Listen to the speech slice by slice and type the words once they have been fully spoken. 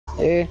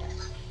Yeah.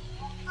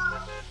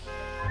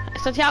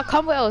 Santiago,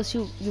 come with us,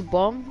 you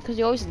bum, because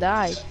you always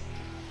die.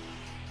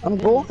 I'm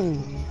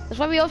going. That's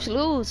why we always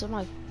lose. I'm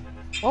like,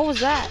 what was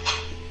that?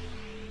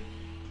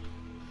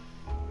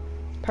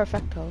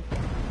 Perfecto.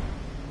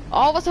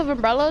 All of us have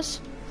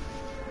umbrellas?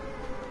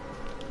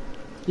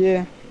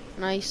 Yeah.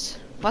 Nice.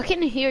 Why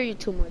can't I hear you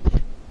too much?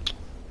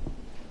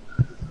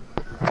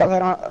 Because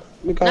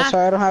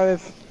I don't have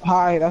it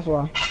high, that's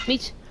why. Me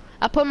too.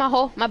 I put my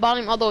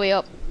volume all the way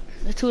up.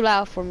 It's too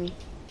loud for me.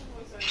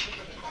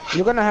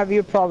 You're gonna have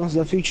your problems in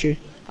the future.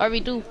 I already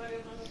do.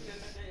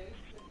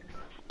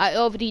 I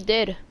already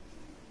did.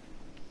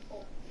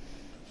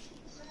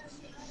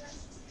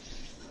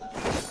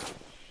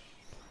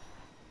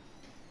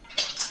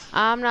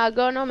 I'm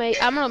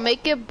gonna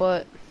make it,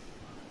 but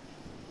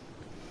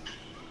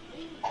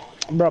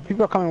bro,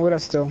 people are coming with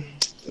us still.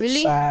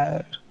 Really?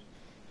 Sad.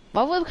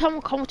 Why would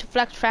come to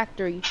Flex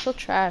Factory? So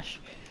trash.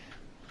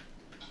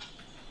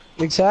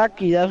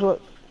 Exactly, that's what.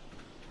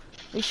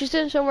 We should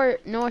send somewhere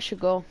no one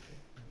should go.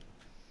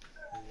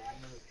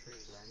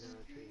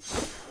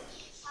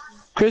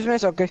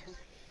 Christmas, okay.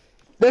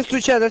 There's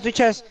two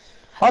chests.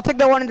 I'll take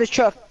the one in the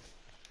truck.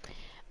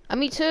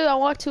 Me too. I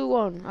want to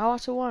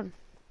one.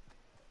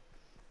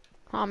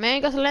 Oh man,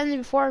 you got to land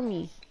before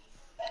me.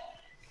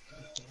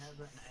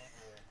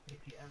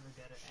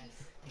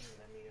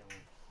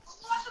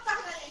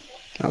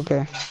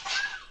 Okay.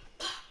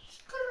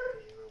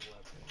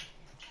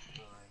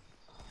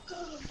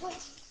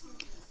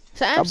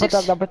 So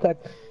M6. Double tap.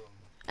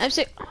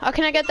 M6. How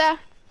can I get that?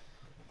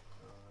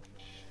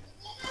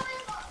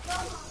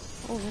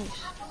 Oh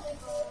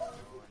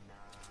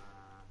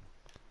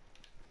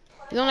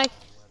nice.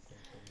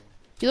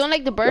 You don't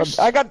like the burst?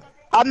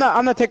 I'm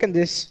not taking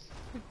this.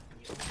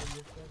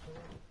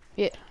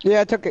 Yeah.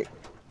 Yeah, I took it.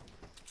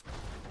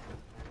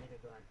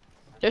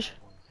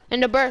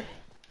 And the burst.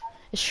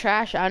 It's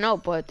trash, I know,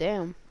 but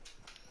damn.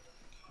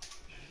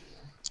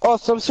 Oh,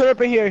 some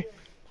syrup in here.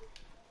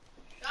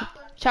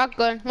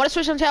 Shotgun. Wanna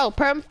switch on tail?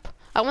 Perm.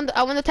 I want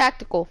the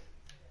tactical.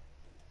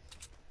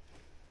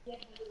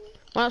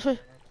 Wanna switch?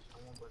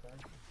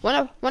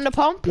 Want the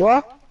pump?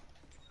 What?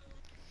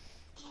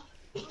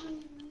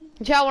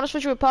 Yeah, I wanna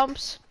switch with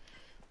pumps.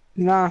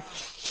 Nah.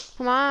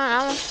 Come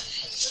on,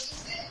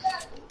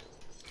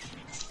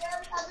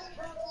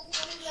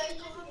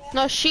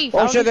 No, sheep.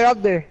 Oh shit, they're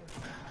up there.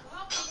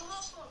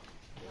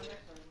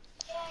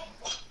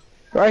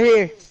 Right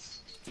here.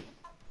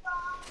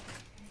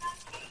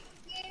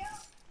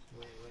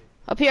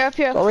 Up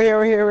here. Over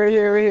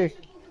here.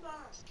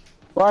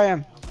 Where I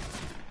am.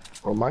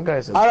 Oh, my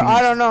guy's a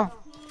I don't know.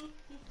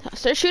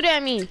 Start shooting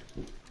at me.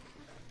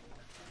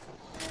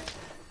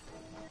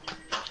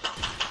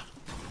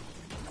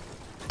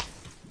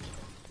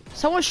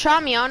 Someone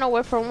shot me. I don't know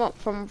where from.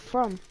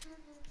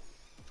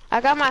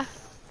 I got my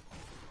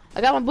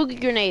boogie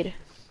grenade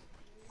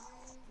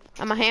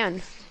on my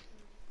hand.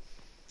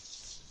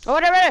 Oh,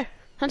 right.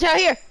 Hunter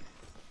here.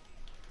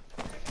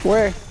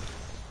 Where?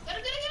 Get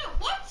him.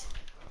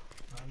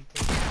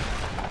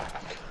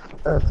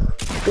 What?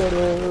 Get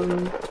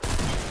him.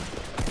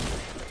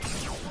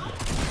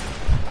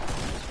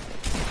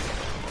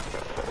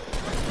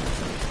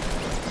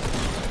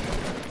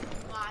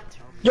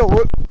 Yo,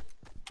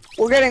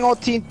 we're getting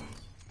OT.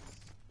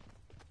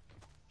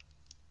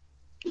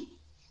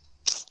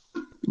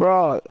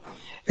 Bro,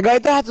 the guy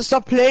that had to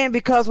stop playing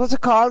because what's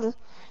it called?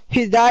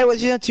 He died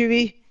watching on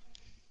TV.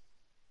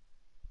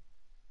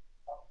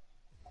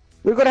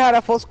 We could have had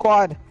a full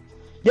squad.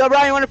 Yo,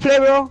 Brian, you wanna play,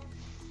 bro?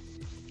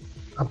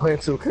 I'm playing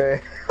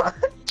 2K.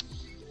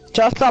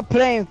 Just stop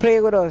playing.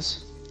 Play with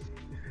us.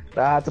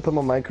 I had to put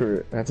my mic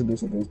career. I had to do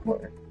something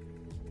important.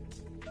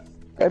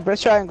 Okay,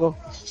 press triangle.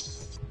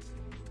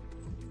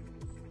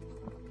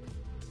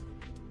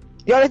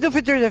 Yo, let's do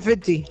 50 and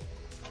 50.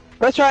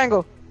 Press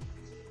triangle.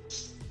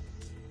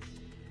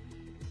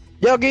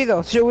 Yo,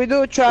 Guido, should we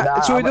do 50?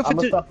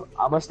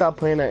 I'm gonna stop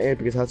playing at 8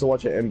 because I have to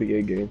watch an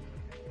NBA game.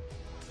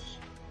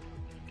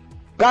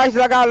 Guys,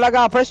 log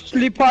out. Press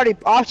leave party.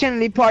 Option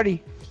leave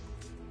party.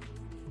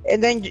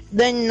 And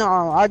then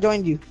I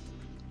joined you.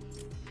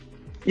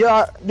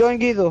 Yeah, join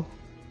Guido.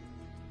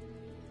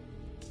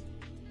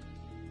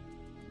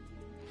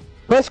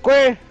 Press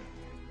square.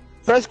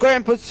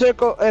 And put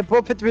circle.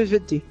 Put 50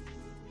 50.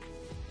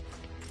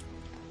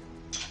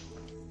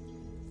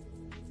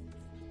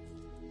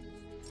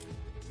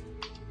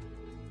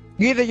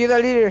 Guido, you're the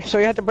leader, so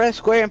you have to press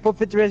square and put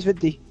 50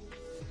 50.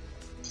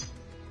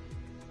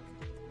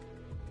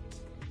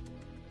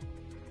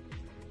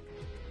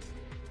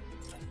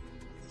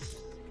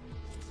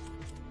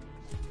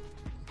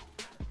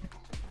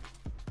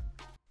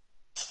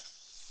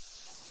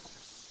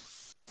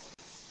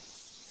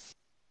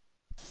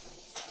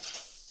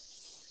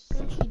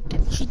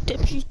 She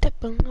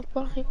dipping up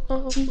on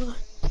my.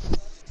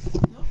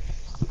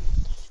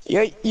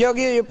 Yo,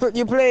 Guido,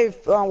 you play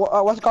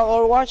what's it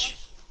called, Overwatch?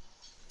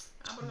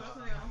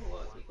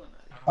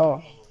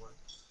 Oh.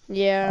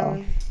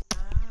 Yeah.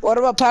 What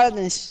about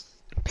Paladins?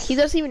 He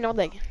doesn't even know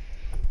that.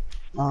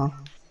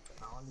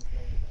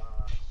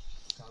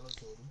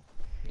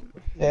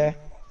 Yeah.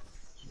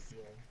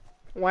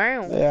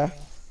 Wow. Yeah.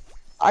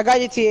 I got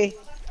you, TA.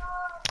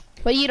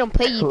 But you don't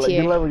play Like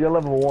ETA. you're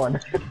level 1.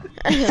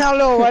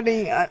 Hello,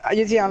 buddy. I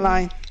UTA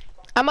online.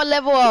 I'm a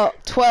level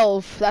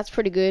 12. That's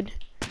pretty good.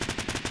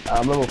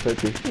 I'm level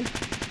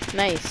 50.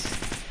 Nice.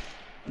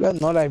 You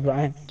don't know that,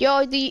 Brian.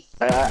 Yo, the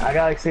I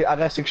got like I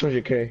got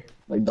 600k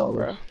like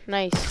dollars. bro,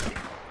 nice.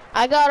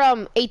 I got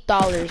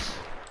 $8.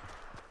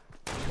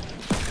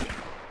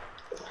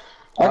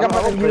 I got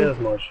more don't than play you. as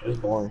much. It's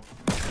boring.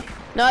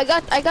 No, I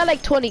got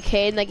like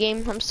 20k in the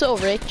game. I'm so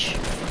rich.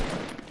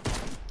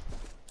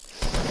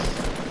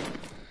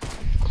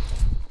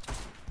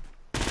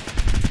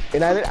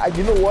 And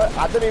you know what?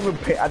 I didn't even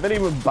pay. I didn't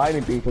even buy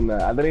anything from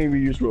that. I didn't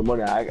even use real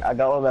money. I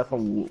got all that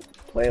from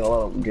playing a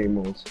lot of game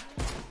modes.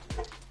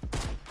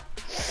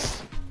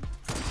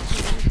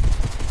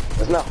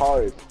 It's not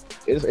hard.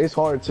 It's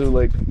hard to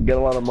like get a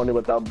lot of money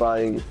without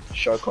buying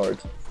shark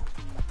cards.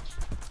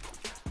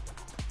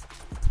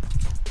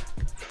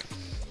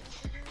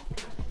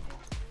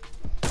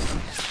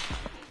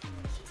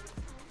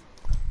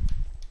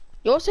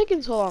 Yo, what's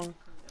taking so long?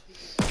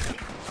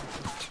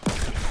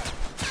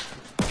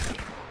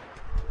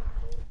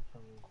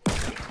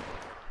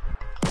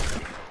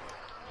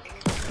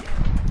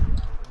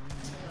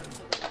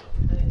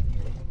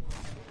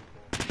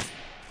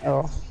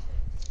 Oh.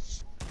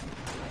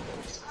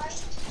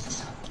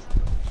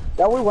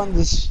 Yeah, we won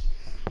this.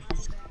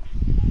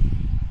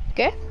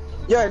 Okay.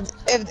 Yeah,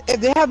 if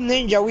they have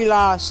ninja, we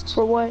lost.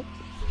 For what?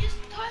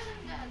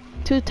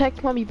 To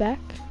text mommy back.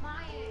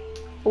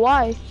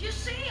 Why?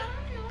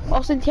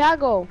 Oh,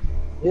 Santiago.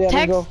 Yeah, let's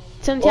Text go.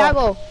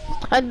 Santiago.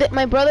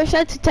 My brother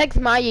said to text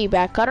Maya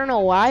back. I don't know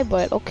why,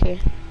 but okay.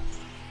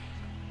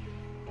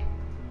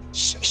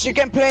 She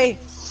can play.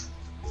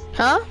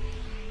 Huh?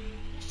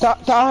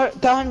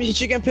 Tell him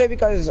she can play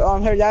because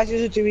her dad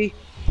used it to be.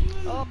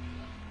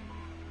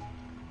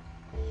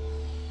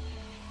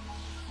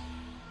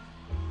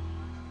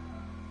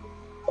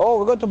 Oh,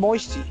 we got the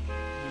moisty.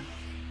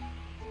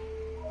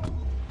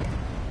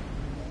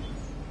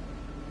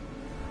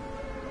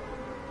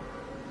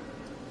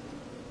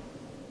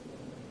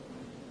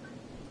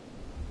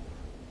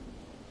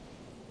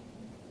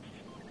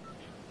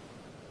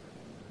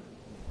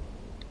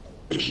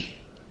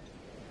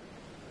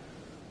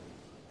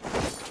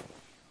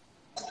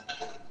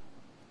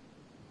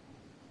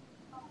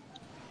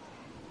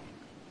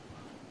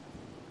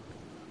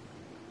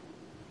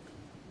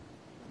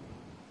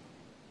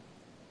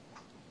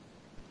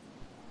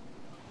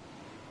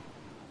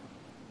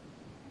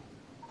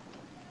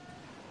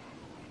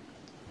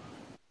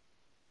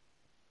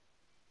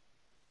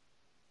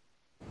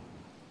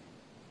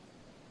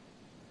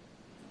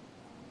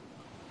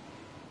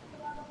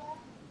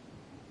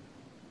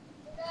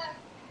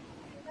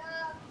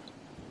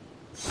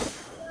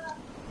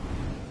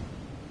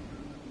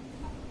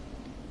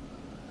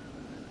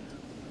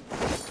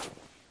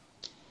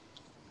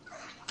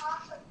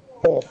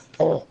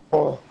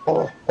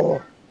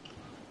 Oh.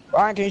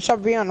 Ryan, can you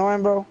stop being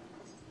annoying, bro?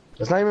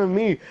 It's not even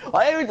me.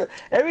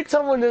 Every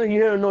time when you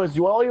hear a noise,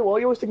 all you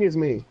always think is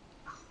me.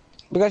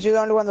 Because you're the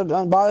only one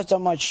that bothers so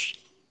much.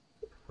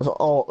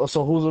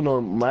 So who's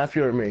annoying,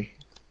 Matthew or me?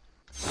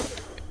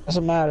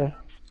 Doesn't matter.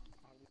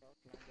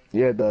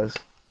 Yeah, it does.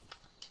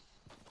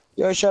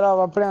 Yo, shut up.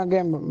 I'm playing a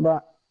game,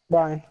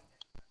 Brian.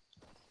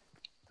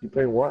 You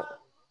playing what?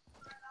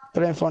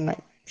 Playing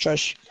Fortnite.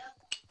 Shush.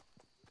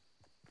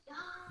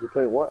 You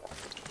playing what?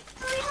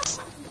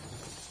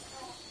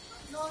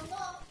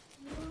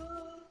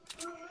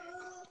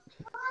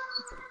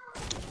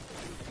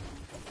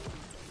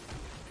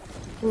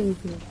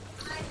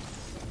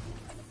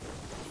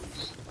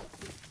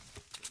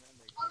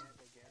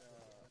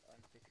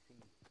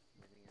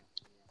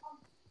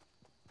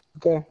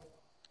 Okay.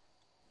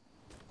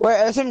 Wait,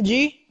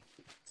 SMG?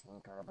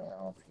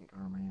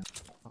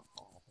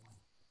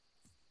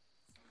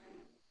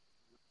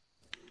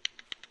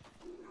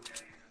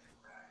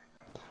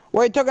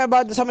 What are you talking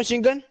about, the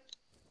submachine gun?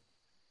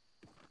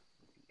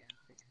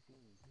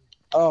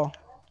 Oh.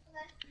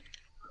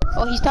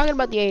 Oh, he's talking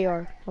about the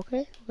AR.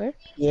 Okay.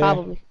 Yeah.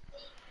 Probably.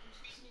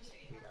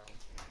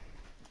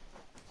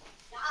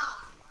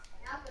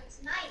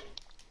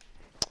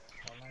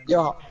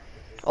 Yo,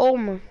 Oh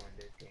my.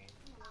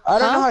 I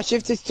don't know Huh? how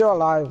Shifty's still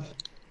alive.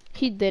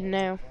 He did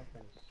now.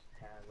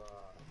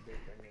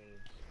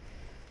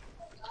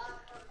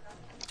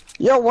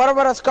 Yo, what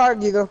about a Scar,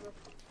 Guido?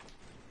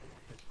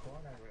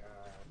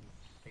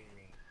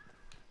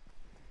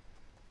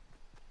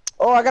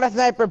 Oh, I got a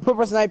sniper,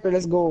 purple sniper,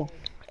 let's go.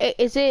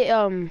 Is it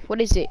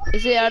what is it?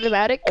 Is it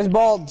automatic? It's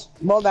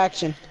bald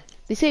action.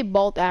 They say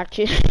bolt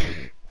action.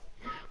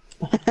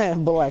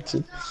 Ball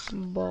action.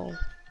 Ball.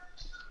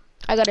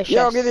 I got a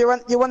Yo, chest. Guido,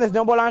 you want the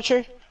snowball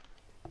launcher?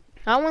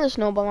 I want a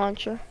snowball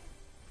launcher.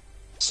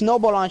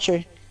 Snowball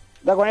launcher.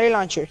 The grenade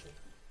launcher.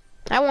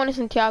 I want a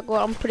Santiago.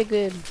 I'm pretty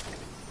good.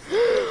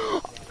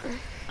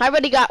 I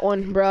already got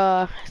one,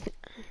 bruh.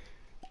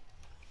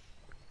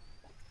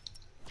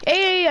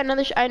 Hey,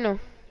 another I know.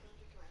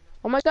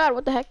 Oh my god,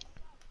 what the heck?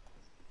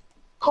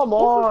 Come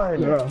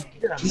on. Bro,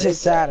 this is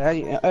sad.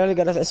 I only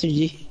got a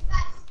SMG.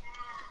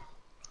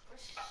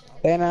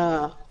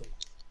 And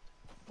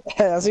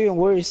that's even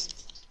worse.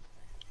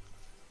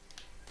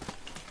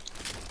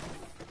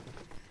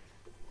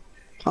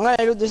 I'm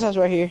gonna loot this house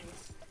right here.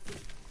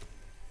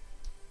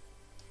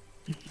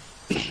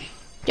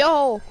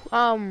 Yo,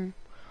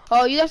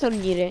 oh, you guys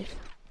don't need it.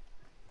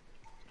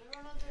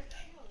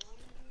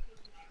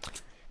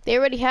 They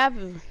already have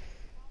him.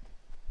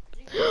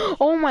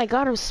 Oh my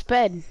god, I'm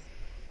sped.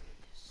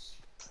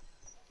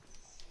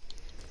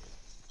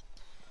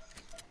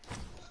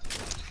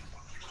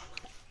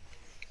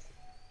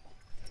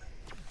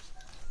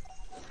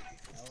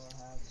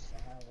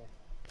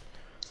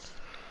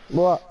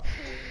 What?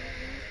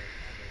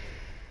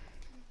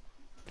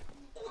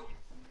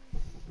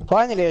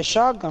 Finally a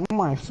shotgun. Oh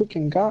my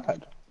freaking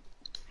god.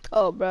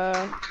 Oh,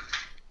 bruh.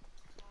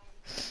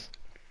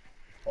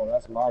 Oh,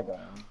 that's my guy.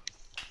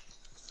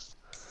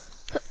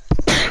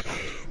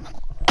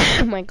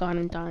 Oh my god,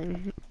 I'm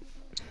dying.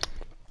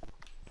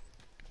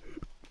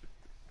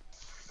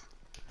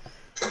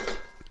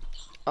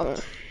 Oh.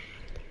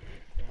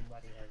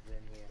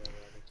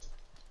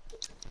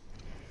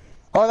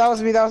 Oh, that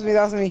was me. That was me.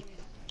 That was me.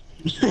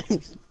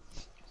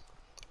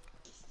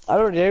 I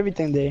already did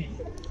everything there.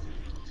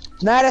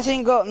 Not a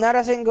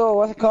single,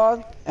 what's it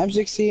called?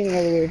 M16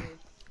 everywhere.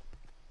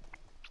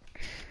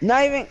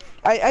 Not even,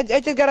 I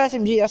just got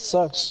SMG, that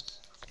sucks.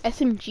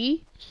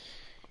 SMG?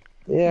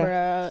 Yeah.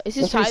 Bruh, is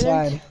it That's pretty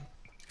silent? sad.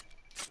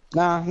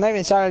 Nah, not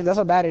even silent, that's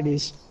how bad it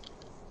is.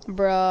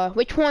 Bruh,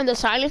 which one? The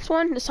silence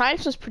one? The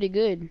silence was pretty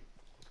good.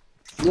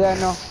 Yeah, I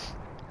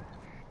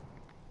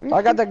know.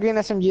 I got the green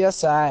SMG, that's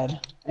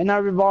sad. And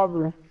a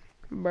revolver.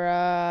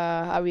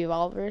 Bruh, a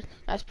revolver?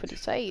 That's pretty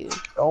safe.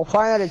 Oh,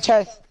 finally,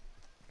 chest.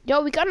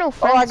 Yo, we got no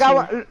friends. Oh, I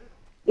got here.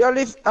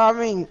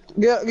 one.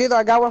 Yo, Guido,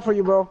 I got one for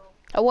you, bro.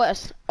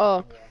 What?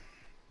 Oh,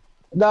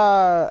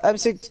 The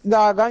M6,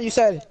 the gun you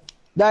said.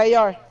 The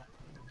AR.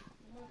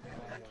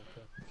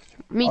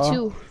 me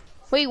too.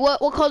 Wait, what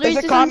color Is is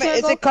it this? coming? Is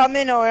Santiago? it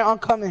coming or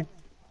oncoming?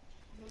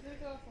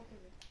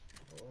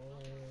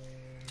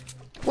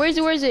 Where is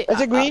it? Where is it?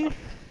 Is it green?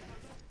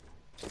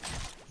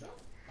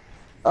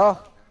 Oh,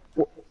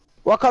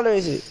 what color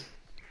is it?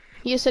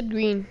 You said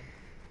green.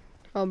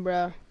 Oh,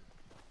 bruh.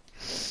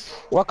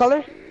 What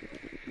color?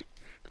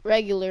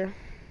 Regular.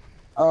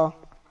 Oh,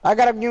 I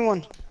got a green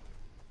one.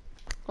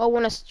 Oh,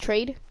 want us to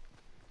trade?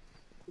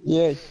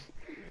 Yeah.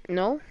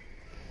 No?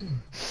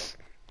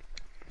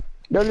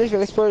 Don't leave it,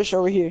 let's push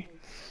over here.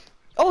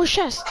 Oh,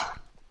 chest.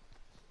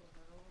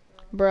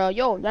 Bruh,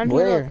 yo, down here.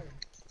 Where? Look.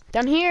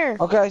 Down here.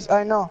 Okay,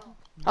 I know.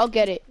 I'll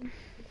get it.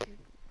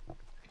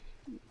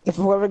 If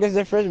whoever gets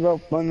there first, bro.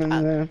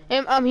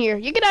 I'm here.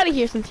 You get out of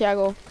here,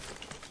 Santiago.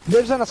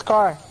 Dibs on a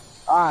scar.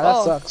 Ah, that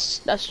Oh. sucks.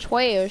 That's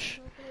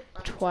trash.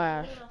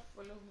 Trash.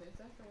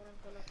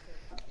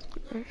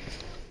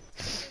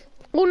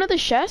 Oh, another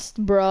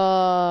chest?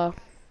 Bruh.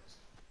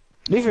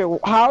 Leave it.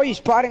 How are you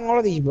spotting all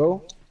of these,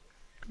 bro?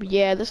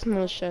 Yeah, this is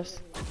another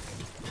chest.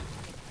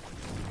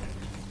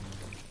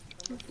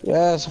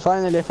 Yes,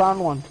 finally I found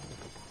one.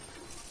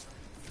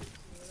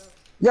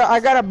 Yeah, I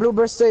got a blue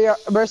burst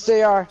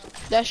AR.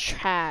 That's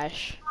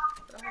trash.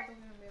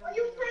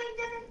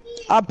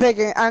 I'm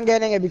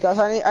getting it because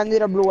I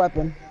need a blue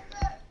weapon.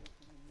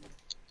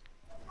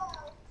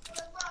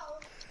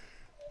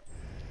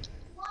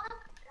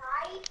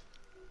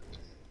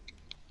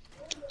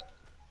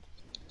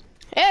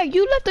 Hey,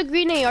 you left the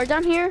green AR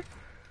down here?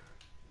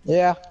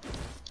 Yeah.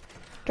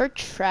 They're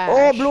trash.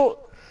 Oh, blue.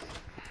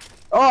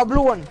 Oh,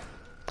 blue one.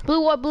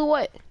 Blue what? Blue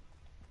what?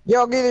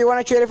 Yo, Giddy, you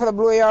wanna trade it for the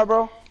blue AR,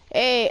 bro?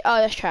 Hey, oh,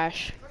 that's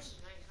trash.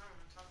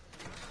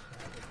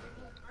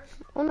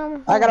 Oh,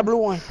 no. I got a blue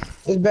one.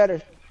 It's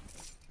better.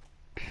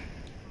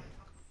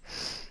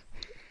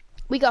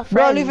 We got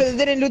Bro, friends. leave it.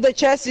 They didn't loot the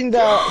chest in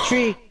the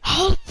tree.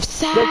 How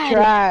sad. They're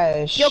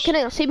trash. Yo, can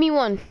I save me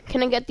one?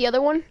 Can I get the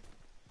other one?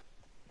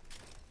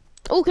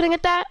 Oh, can I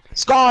get that?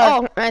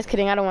 Scar. Oh, I was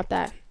kidding. I don't want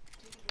that.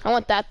 I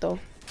want that though.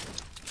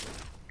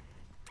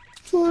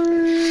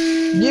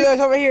 You guys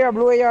over here, a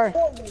blue AR.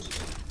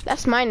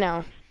 That's mine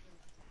now.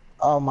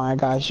 Oh my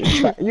gosh.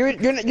 you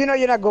know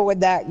you're not good with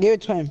that. Give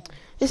it to him.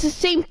 It's the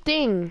same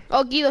thing.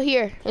 Oh, Guido,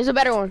 here. Here's a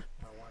better one.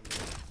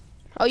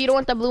 Oh, you don't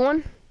want the blue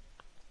one?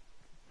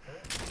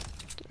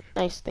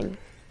 Nice thing.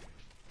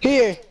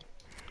 Here.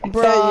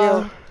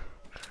 Bro.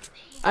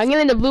 I'm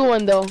getting the blue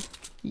one though.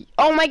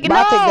 Oh my god,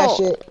 But I'll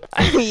no! take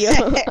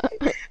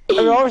that shit.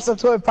 I'm always up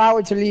to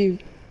power to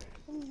leave.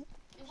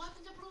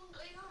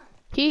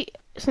 He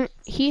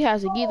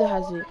has it. Guido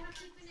has it.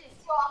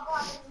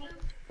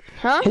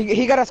 Huh?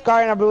 He got a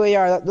scar and a blue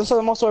AR. Those are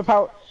the most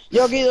overpowered.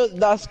 Yo, Guido,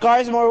 the scar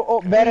is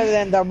more better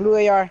than the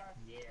blue AR.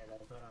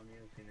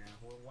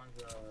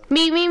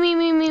 Me.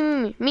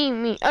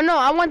 Oh no,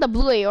 I want the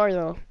blue AR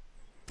though.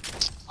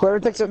 Whoever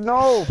takes it,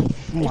 no.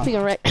 You're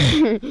freaking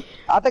right.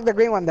 I'll take the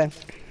green one then.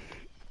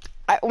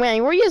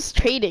 Man, we're just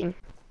trading.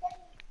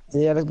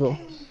 Yeah, let's go.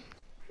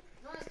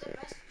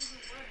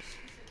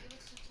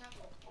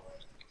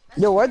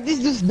 Yo, what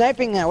is this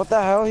sniping at? What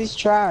the hell? He's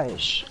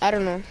trash. I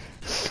don't know.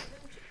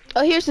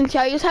 Oh, here,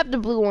 Santiago, you just have the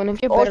blue one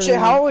if you're Oh better shit, than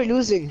how me. are we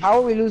losing? How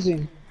are we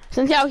losing?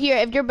 Santiago, here,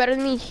 if you're better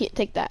than me,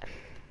 take that.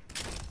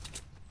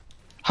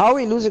 How are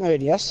we losing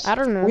already, yes? I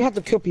don't know. We have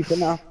to kill people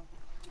now.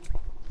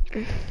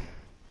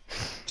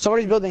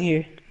 Somebody's building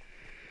here.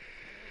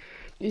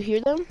 You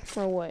hear them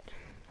or what?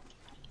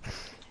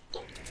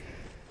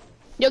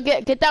 Yo,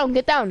 get down,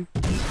 get down.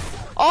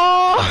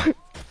 Oh!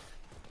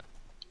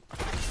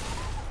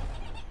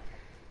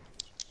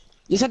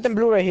 There's something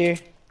blue right here.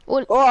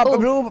 Oh, Oh, a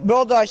blue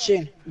bulldog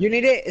shin. You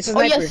need it? It's a oh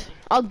sniper. yes,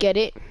 I'll get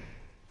it.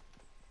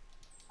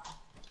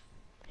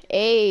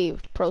 Hey,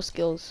 pro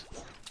skills.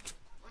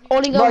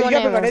 Only got Bro, one you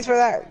have a ammo. grenades for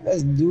that?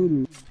 That's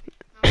doo-doo.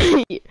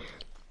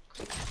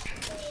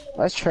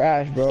 That's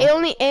trash, bro. It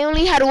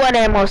only had one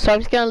ammo, so I'm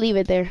just gonna leave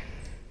it there.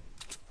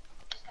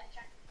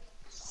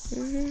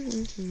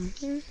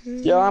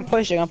 Yo, I'm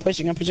pushing a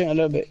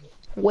little bit.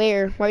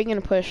 Where? Where are you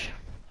gonna push?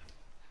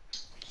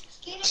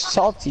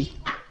 Salty.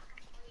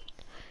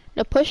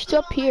 No, push to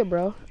up here,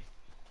 bro.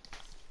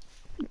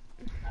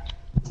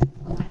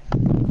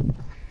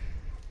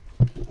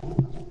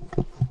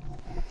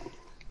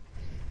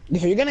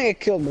 You're gonna get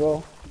killed,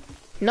 bro.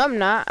 No, I'm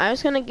not. I'm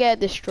just gonna get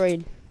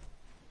destroyed.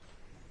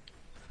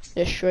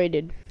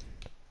 Destroyed.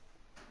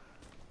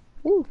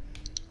 Woo.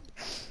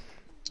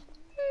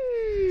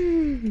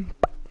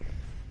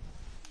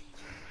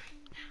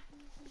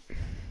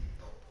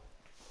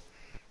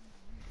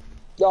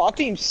 Yo, our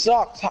team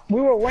sucks. We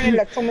were winning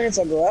like 2 minutes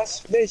ago.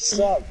 They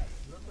suck.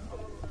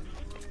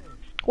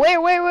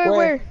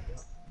 Where?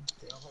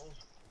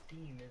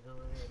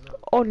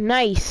 Oh,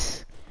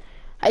 nice.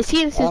 I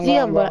see it says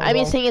DM, but I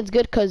mean saying it's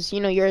good because, you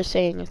know, you're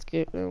saying it's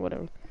good or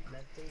whatever.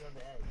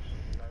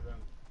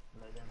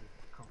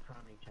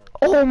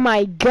 Oh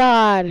my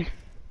god.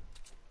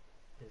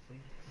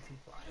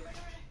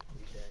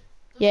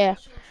 Yeah,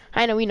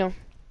 I know, we know.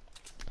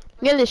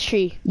 Get this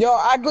tree. Yo,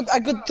 I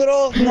could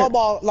throw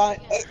snowball,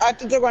 like, I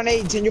could throw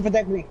grenades and you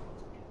protect me.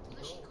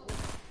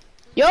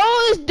 Yo,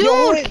 this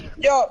dude!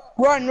 Yo,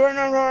 run.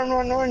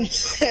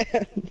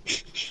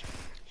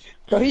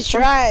 Bro, he's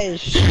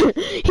trash.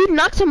 He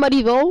knocked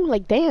somebody though,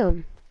 like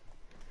damn.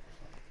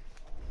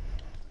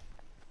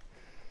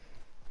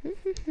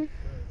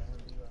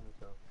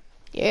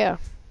 Yeah,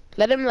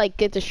 let him like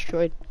get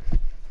destroyed.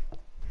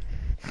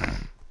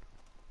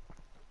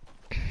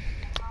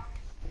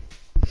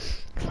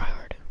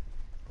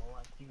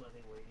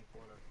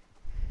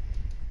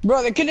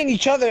 Bro, they're killing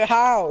each other.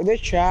 How? They're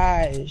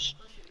trash.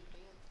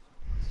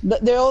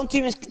 Their own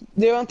team is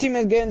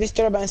getting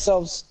destroyed by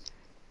themselves.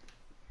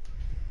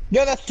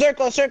 Yo, that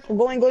circle,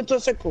 going to a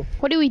circle.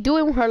 What are we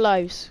doing with our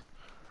lives?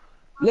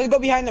 Let's go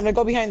behind them. Yo,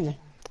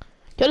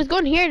 let's go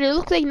in here. There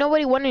looks like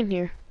nobody went in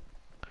here.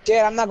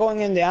 Yeah, I'm not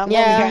going in there. I'm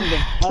going behind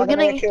them. I'm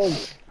gonna get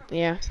killed.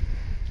 Yeah.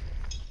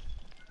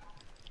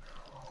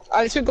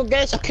 At least we could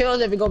get some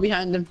kills if we go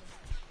behind them.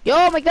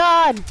 Yo, my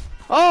God!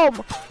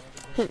 Oh!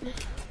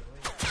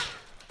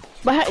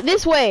 But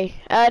this way,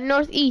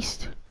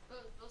 northeast.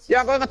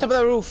 Yeah, I'm going on top of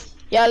the roof.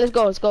 Yeah, let's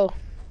go.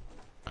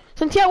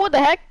 Santiago, what the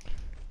heck?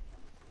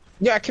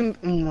 Yeah, I can.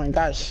 Oh my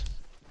gosh.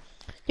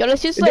 Yo,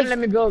 let's just It like. didn't let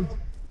me build.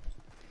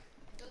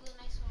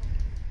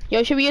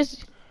 Yo, should we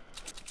just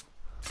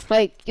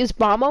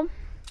bomb them?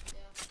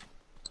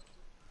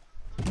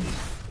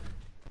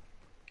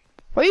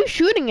 Where are you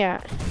shooting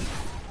at?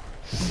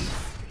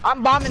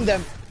 I'm bombing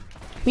them.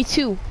 Me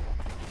too.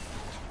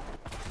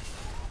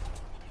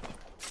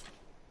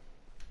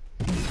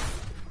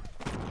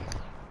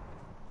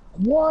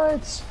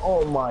 What?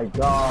 Oh my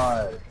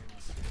god.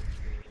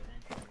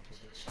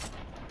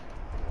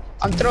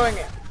 I'm throwing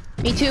it.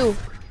 Me too.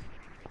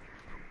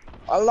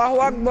 Allahu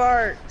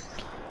Akbar.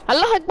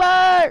 Allah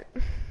Akbar!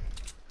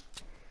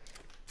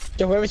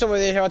 Yo, whoever's over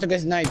there about to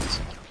get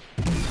sniped.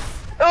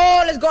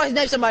 Oh, let's go. I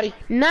sniped somebody.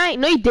 No,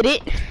 you did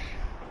it.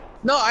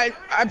 No,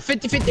 I'm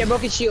 50-50. I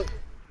broke his shield.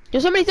 Yo,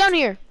 somebody's down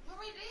here.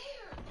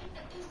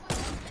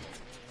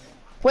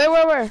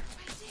 Where?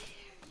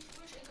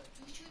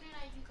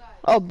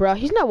 Oh, bro,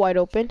 he's not wide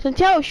open.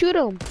 Santiago, shoot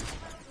him.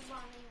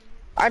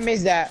 I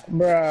missed that,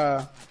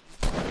 bruh.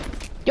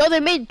 Yo, they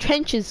made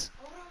trenches.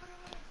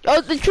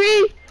 Oh, the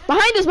tree!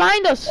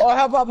 Behind us! Oh,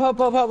 help.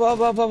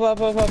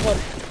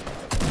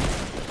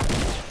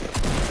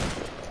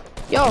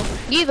 Yo,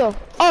 Guido.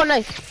 Oh,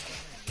 nice.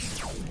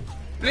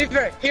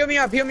 Leaper, heal me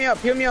up. Yo,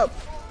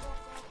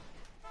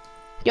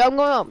 I'm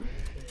going up.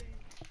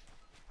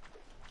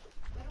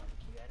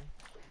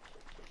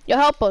 Yo,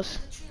 help us.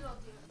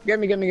 Get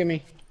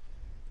me.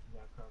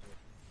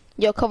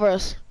 Yo, cover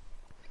us.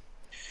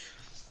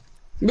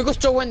 We could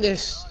still win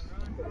this.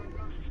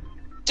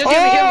 Just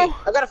give me. I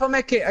got a full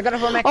med kit.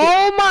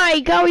 Oh my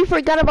god, we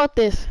forgot about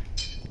this.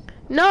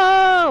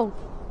 No!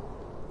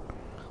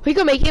 We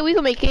can make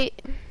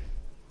it.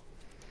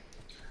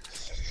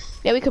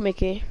 Yeah, we can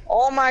make it.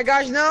 Oh my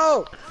gosh,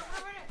 no!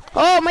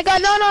 Oh my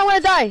god, no, I'm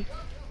gonna die.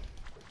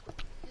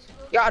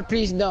 God,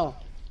 please, no.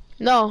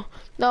 No.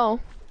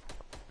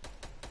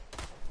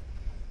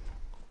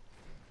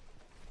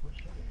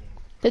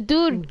 The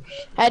dude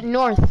at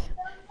north.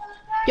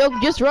 Yo,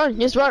 just run.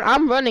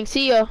 I'm running.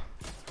 See ya.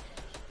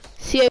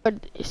 See ya,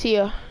 see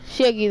ya,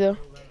 see ya, Guido.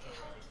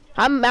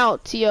 I'm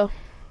out. See ya.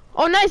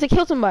 Oh, nice! I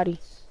killed somebody.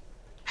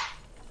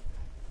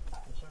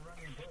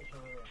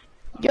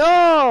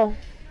 Yo,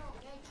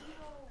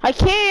 I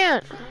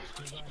can't.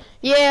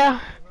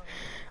 Yeah,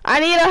 I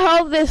need to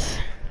help this.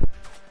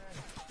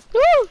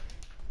 Woo!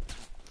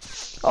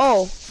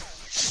 Oh,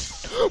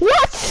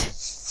 what?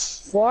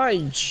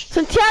 Fudge.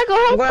 Santiago,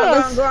 I'm help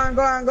us.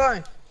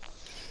 going.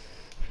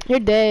 You're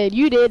dead.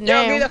 You did Yo,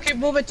 now. Guido, keep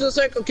moving to the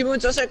circle. Keep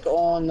moving to the circle.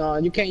 Oh no,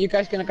 you can't. You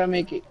guys cannot gonna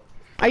make it.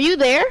 Are you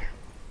there?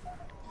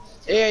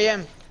 Yeah, I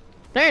am.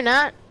 No, you're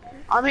not.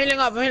 I'm healing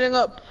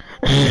up.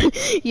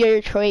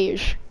 You're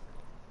trash.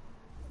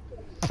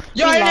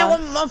 Yo, We I need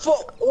lost.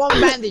 one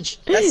bandage.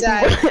 That's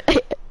sad.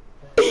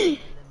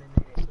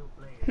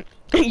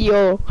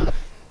 Yo.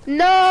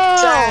 No!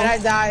 Sad, I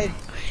died.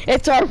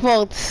 It's our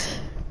fault.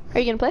 Are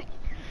you gonna play?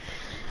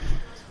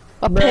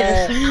 A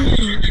Bruh. piss.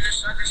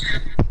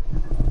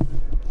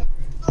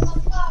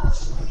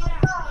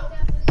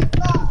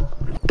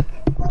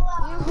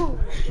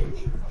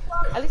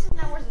 At least it's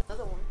not worse than the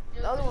other one.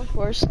 The other one's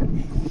worse.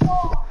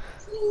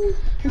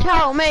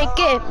 No, make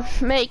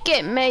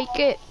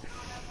it.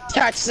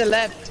 Touch the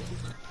left.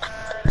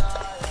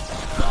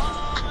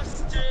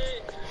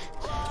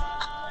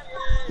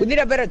 We need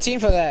a better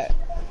team for that.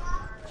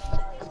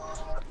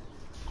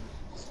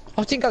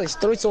 I think I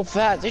destroyed so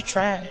fast. They're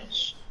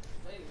trash.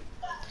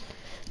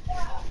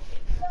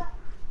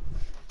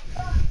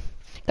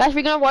 Guys,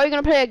 what are we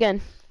gonna play again?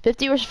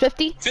 50 versus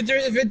 50? 50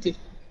 versus 50.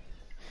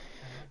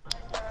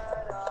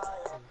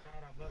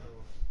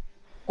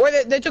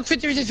 Wait, they took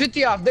 50 versus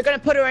 50 off. They're gonna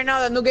put it right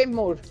now in the new game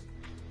mode.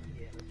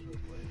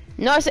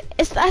 No,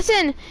 that's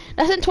in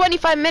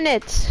 25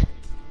 minutes.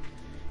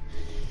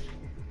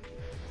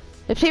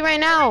 Let's play right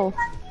now.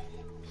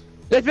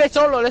 Let's play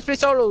solo. Let's play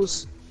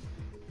solos.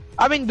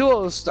 I mean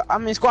duos. I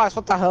mean squads.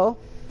 What the hell?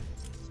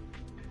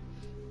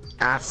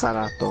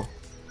 Assarato.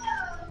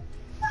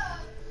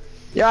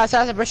 Yo,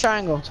 assassin press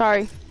triangle.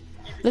 Sorry.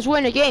 Let's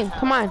win the game.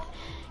 Come on.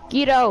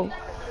 Guido.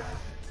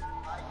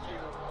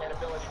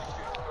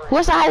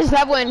 What's the highest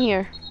level in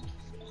here?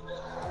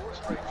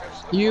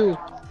 You.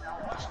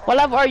 What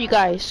level are you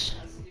guys?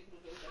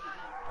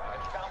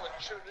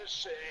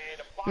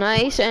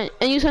 Nice. And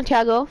you,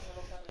 Santiago?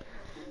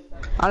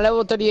 I'm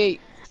level 38.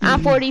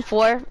 I'm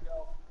 44.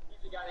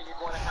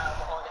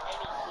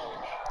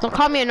 Don't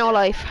call me a no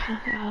life.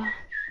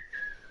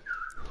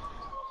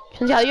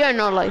 Santiago, you're a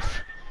no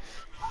life.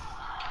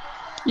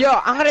 Yo,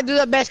 I'm gonna do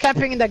the best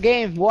camping in the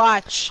game.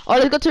 Watch. Oh,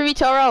 let's go to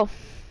retail row.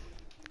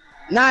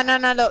 No. I'm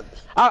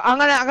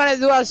gonna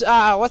do us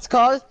what's it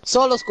called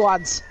solo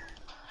squads.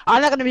 I'm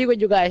not gonna be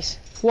with you guys.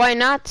 Why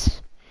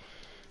not?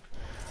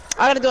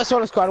 I'm gonna do a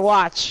solo squad.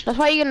 Watch. That's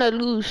why you're gonna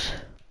lose.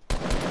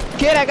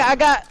 Kid, I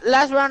got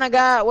last round. I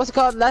got what's it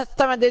called? Last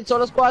time I did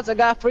solo squads, I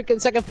got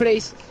freaking second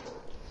place.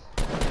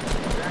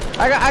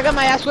 I got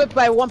my ass whipped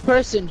by one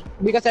person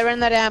because I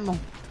ran out of ammo.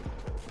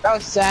 That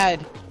was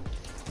sad.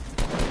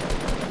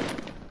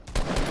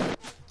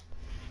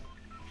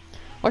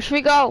 Where should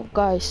we go,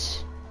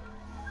 guys?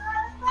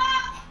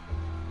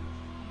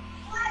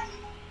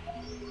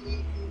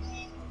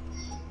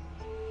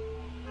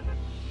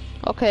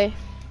 Okay.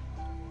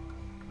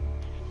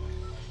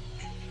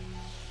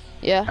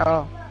 Yeah.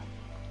 Oh.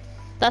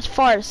 That's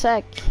far,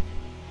 sec.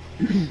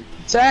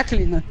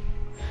 Exactly. No.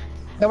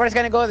 Nobody's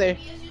gonna go there.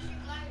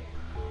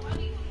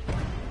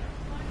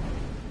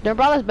 The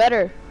umbrella's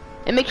better.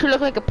 It makes you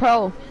look like a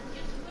pro.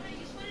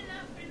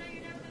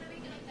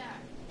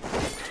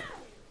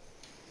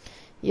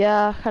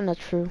 Yeah, kinda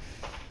true.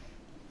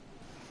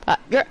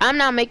 I'm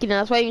not making it.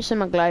 That's why you see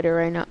my glider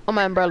right now. Oh,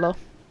 my umbrella.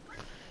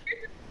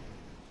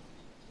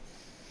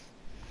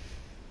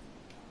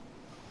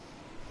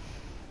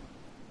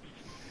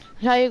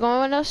 How you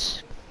going with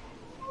us?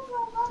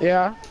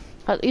 Yeah.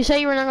 You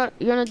say you're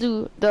gonna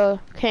do the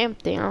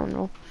camp thing. I don't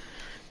know.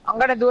 I'm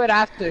gonna do it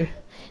after.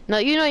 No,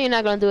 you know you're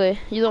not gonna do it.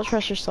 You don't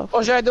trust yourself.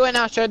 Oh, should I do it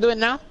now? Should I do it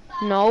now?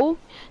 No.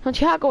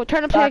 Santiago,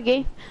 turn to play a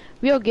game.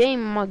 Real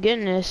game. My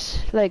goodness.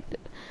 Like,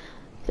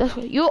 that's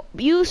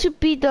you should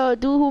be the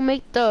dude who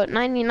make the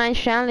 99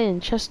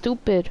 challenge. That's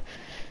stupid.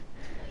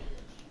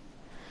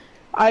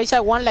 I said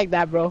one like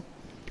that, bro.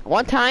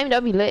 One time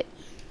that'd be lit.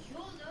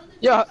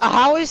 Yo,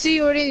 how is he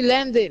already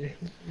landed?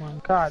 Oh my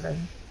god,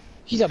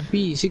 he's a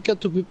beast. He killed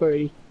 2 people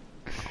already.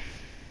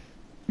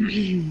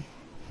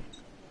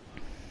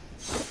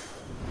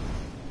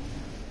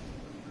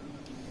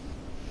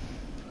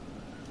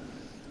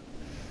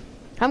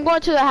 I'm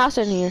going to the house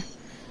in here.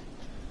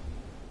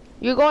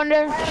 You going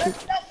there?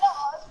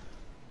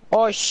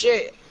 Oh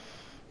shit.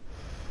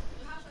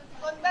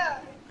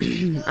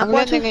 I'm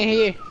landing in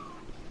here.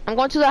 I'm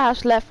going to the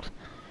house left.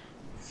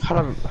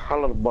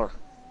 Hello, bar.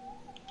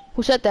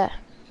 Who said that?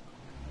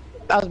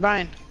 That was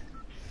Brian.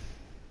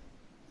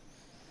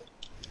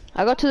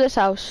 I go to this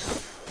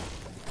house.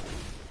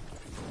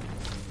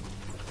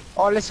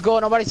 Oh, let's go.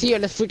 Nobody's here.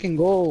 Let's freaking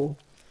go.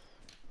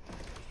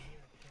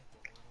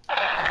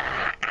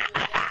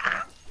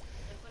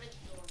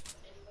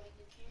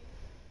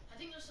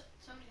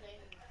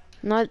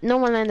 No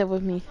one landed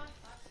with me.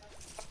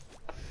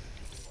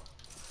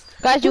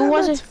 Guys, who Damn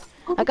wants it.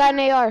 it? I got an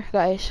AR,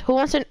 guys. Who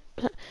wants it?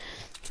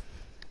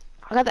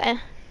 I got the.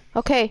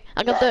 Okay,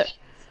 I got the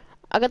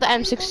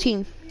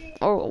M16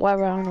 or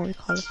whatever, I don't know what you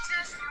call it.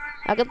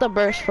 I got the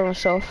burst for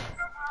myself.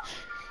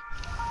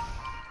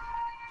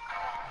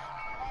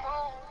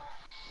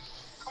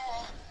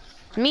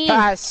 Me,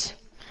 Pass.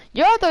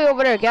 you're all the way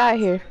over there. Get out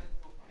of here.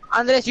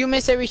 Andres, you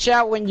miss every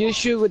shot when you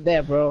shoot with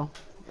that, bro.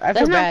 I feel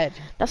That's not. bad.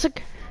 That's a.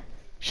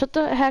 Shut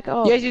the heck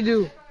up. Yes, you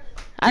do.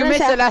 I You didn't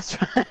missed say. the last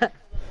round.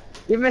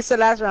 You missed the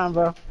last round,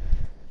 bro.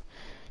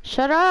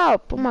 Shut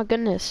up! Oh my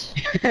goodness.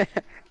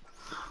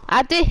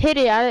 I did hit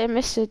it. I didn't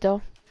miss it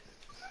though.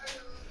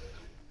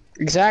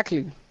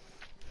 Exactly.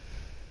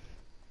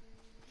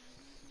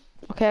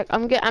 Okay,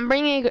 I'm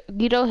bringing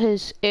Guido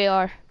his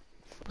AR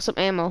with some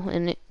ammo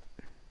in it.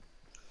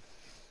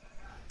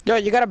 Yo,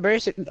 you gotta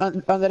burst it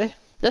under it.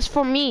 That's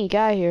for me. Get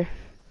out of here.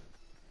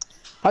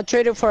 I'll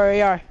trade it for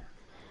AR.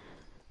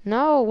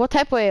 No, what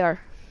type of AR?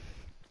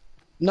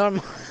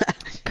 Normal.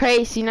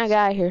 Crazy. Now get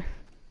out of here.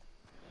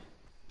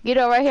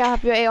 Guido, right here. I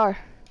have your AR.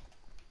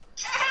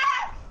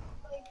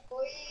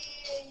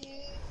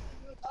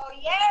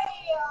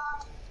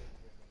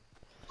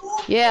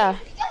 Yeah.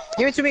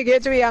 Give it to me. Give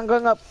it to me. I'm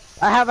going up.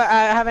 I have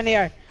an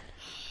AR.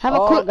 Have a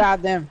Oh cool.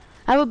 goddamn.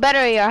 I have a better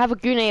AR. I have a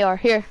green AR.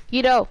 Here,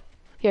 Guido.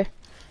 Here.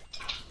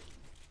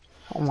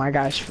 Oh my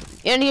gosh.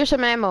 And here's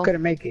some ammo.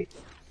 Couldn't make it.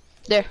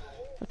 There.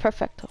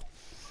 Perfecto.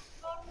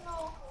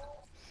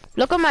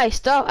 Look at my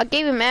stuff. I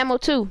gave him ammo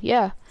too.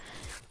 Yeah.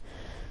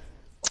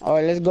 Oh,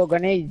 let's go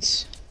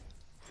grenades.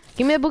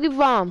 Give me a boogie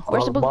bomb.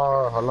 Where's the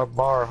boogie? Hala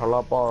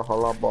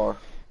bar.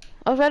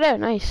 Oh, right there.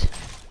 Nice.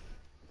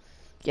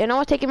 Yeah, no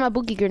one's taking my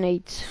boogie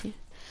grenades.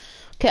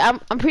 Okay, I'm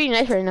pretty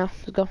nice right now.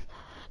 Let's go.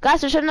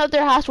 Guys, there's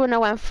another house where I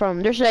went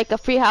from. There's like a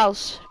free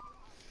house.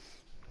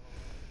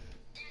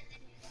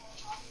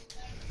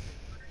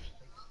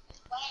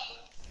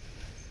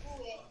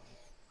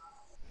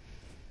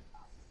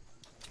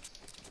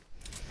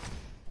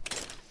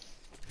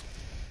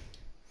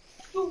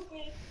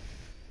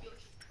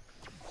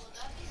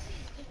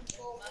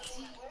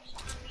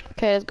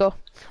 Okay, let's go.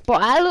 Bro,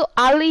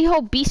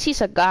 Alijo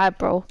BC's a god,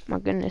 bro. My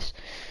goodness.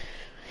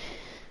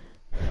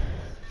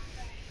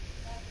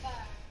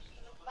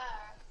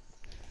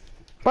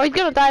 Bro, he's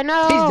gonna die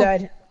now. He's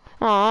dead.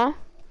 Aw.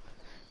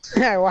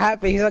 What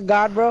happened? He's a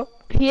god, bro.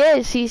 He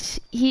is.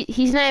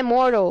 He's not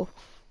immortal.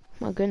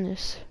 My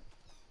goodness.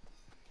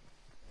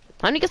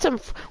 I need to get some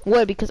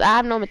wood because I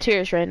have no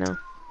materials right now.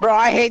 Bro,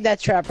 I hate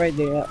that trap right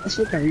there. It's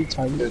fucking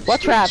retarded.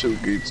 What trap? So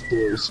good,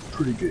 it's a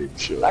pretty good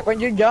show. Like when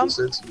you jump,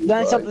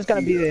 then something's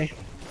gonna be there.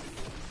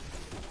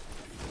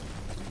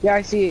 Yeah,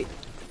 I see it.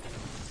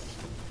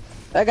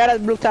 I got a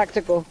blue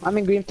tactical. I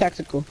mean green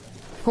tactical.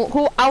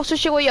 Who also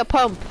shoot with your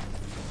pump?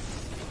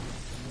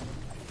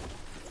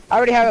 I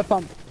already have a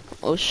pump.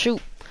 Oh shoot.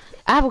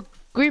 I have a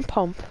green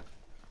pump.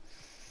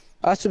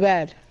 That's too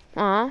bad.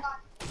 I'll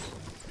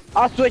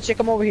switch it.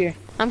 Come over here.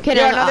 I'm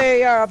kidding. Yeah,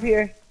 another AR up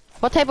here.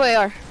 What type of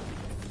AR?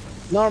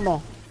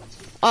 Normal.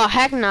 Oh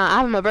heck nah.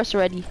 I have my burst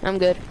already. I'm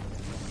good.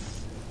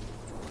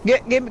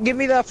 Give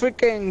me the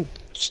freaking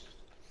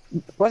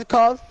what's it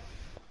called?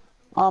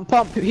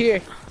 Pump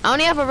here. I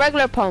only have a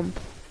regular pump.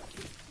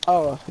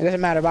 Oh, it doesn't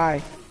matter.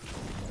 Bye.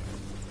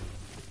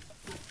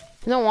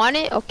 You don't want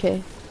it?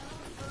 Okay.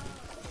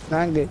 No,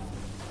 I'm good.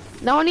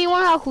 The only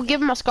one I could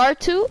give him a scar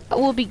to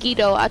will be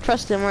Guido. I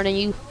trust him more than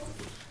you.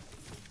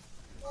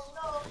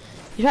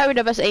 He's probably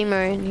the best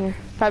aimer in here.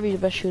 Probably the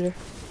best shooter.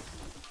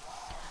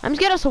 I'm just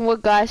getting some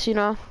wood, guys, you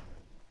know.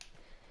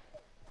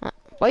 What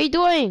are you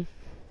doing?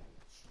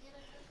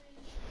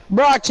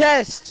 Bro,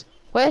 chest.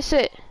 Where is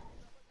it?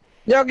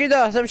 Yo, get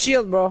us some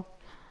shield, bro.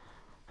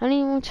 I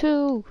need one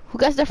too. Who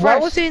gets the Bro,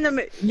 first? what's in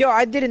the Yo,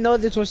 I didn't know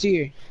this was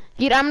here.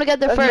 Guido, I'm gonna get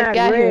the That's first not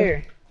guy here.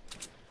 rare.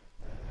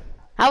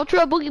 I will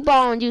throw a boogie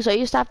ball on you so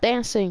you stop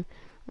dancing.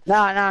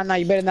 Nah,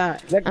 you better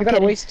not. You're gonna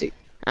kidding. waste it.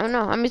 I don't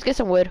know. I'm just get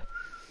some wood.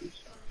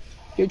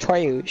 You're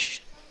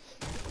trash.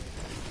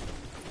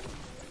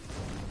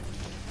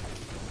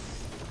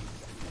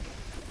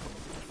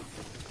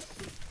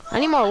 I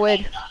need more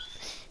wood.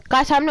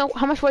 Guys, how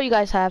much wood you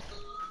guys have?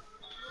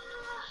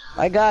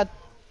 I got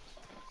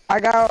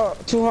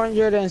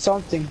 200 and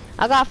something.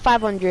 I got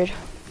 500.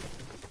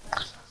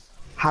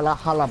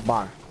 Hala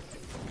bar.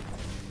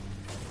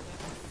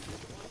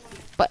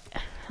 But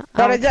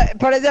But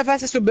it's the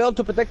fastest to build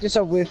to protect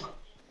yourself with.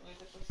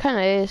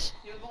 kinda is.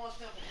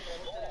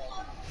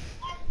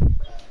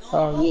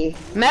 Oh yeah.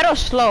 Metal's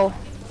slow.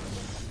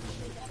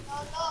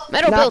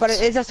 Metal Nah, builds. but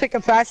it's the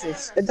second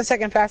fastest. It's the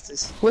second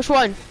fastest. Which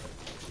one?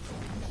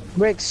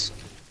 Bricks.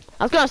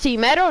 I was gonna see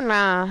metal.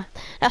 Nah,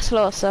 that's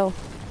slow. So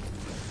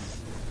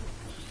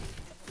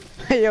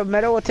Yo,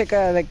 metal will take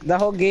like the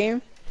whole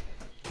game.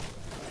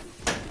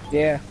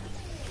 Yeah.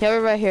 yeah,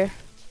 we're right here.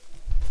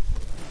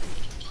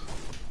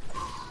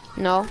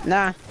 No.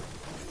 Nah.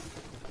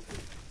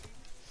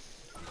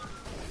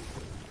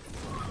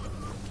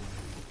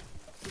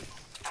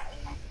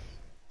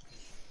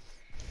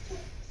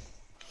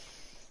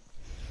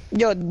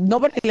 Yo,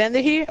 nobody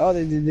landed here? Oh,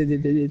 they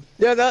did.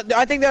 Yo,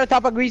 I think they're on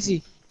top of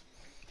Greasy.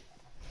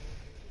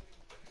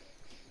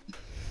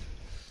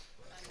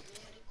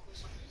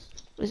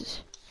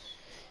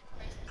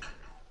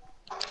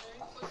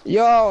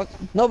 Yo,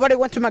 nobody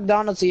went to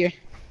McDonald's here.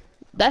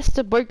 That's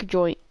the burger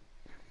joint.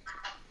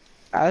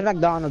 That's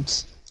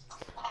McDonald's.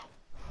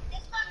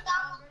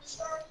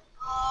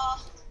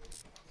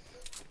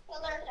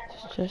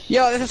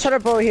 Yo, there's a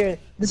setup over here.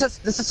 There's a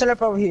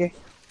setup over here.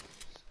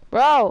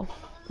 Bro,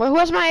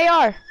 where's my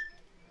AR?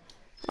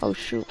 Oh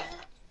shoot.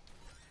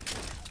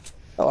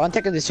 Oh, I'm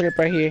taking the setup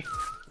right here.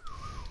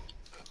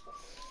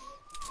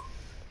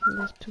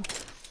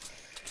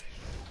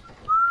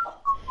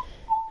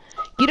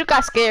 You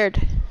got scared.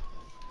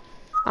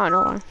 I don't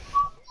know why.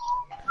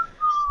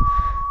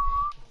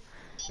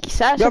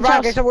 Yo,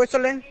 bro, get some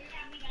whistling.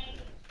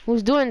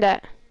 Who's doing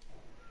that?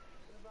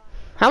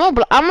 I'm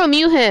gonna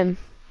mute him.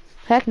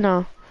 Heck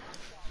no.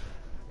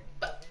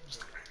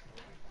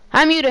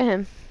 I muted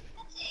him.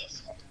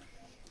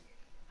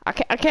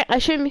 I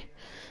shouldn't be.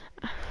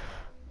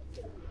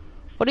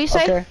 What do you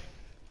say? Okay.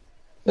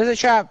 There's a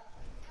trap.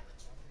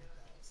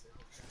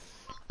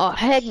 Oh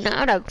heck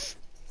no.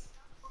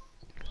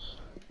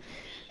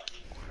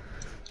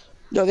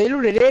 Yo, they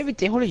looted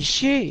everything. Holy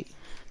shit.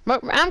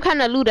 I'm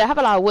kinda looted. I have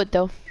a lot of wood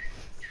though.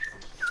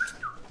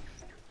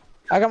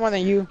 I got more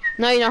than you.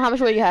 No, you know how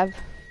much wood you have?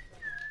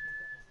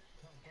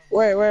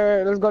 Wait.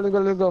 Let's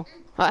go.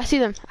 Oh, I see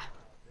them.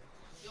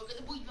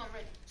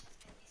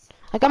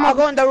 I got I'll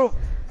go on the roof.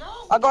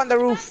 I'll go on the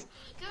roof.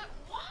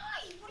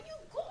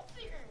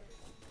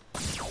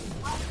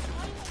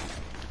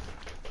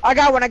 I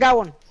got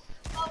one.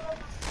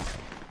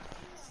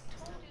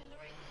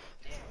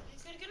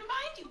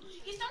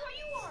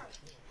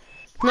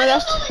 No,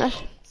 that's.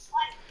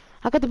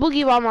 I got the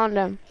boogie bomb on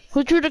them.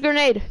 Who threw the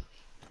grenade?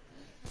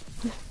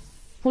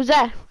 Who's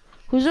that?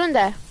 Who's doing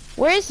that?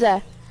 Where is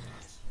that?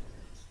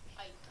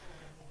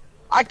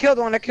 I killed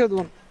one.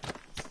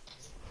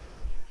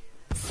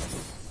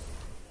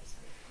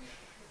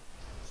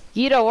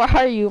 Guido, where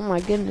are you? Oh my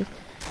goodness.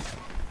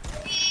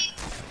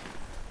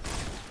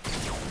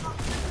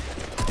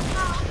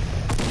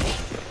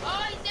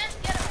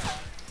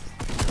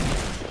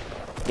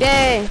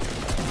 Yay!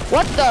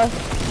 What the?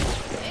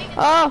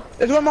 Oh!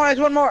 There's one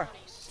more.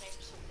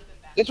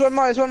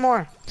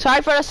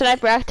 Sorry for the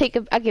sniper.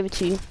 I give it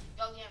to you.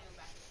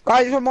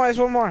 Guys, there's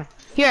one more.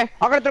 Here.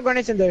 I'm gonna throw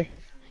grenades in there.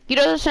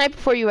 Guido's a sniper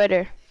for you right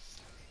there.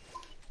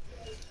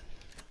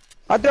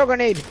 I'll throw a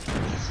grenade.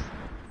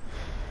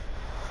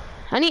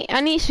 I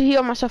need to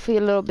heal myself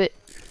here a little bit.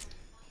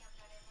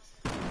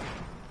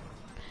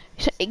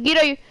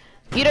 Guido,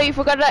 you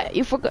forgot that.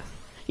 You forgot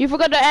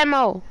the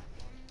ammo.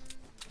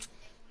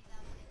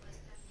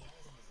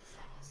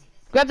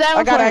 Grab the ammo.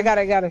 I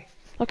got it.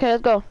 Okay,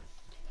 let's go.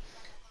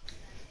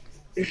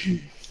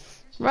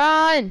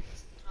 Run!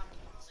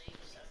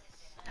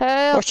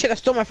 Help! Oh shit, I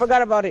stole him. I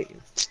forgot about it.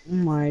 Oh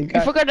my god.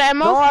 You forgot the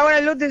ammo? No, I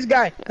wanna loot this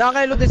guy. I'm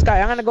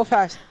gonna go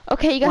fast.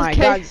 Okay, you guys My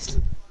carry.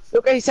 god.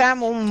 Look at his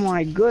ammo. Oh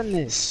my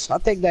goodness. I'll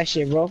take that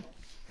shit, bro.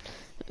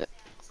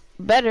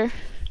 Better.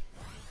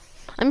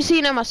 I'm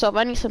seeing it myself.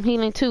 I need some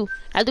healing too.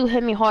 That dude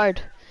hit me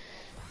hard.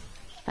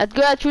 That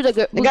girl threw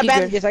the I got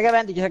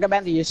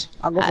bandages.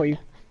 I'll go for you.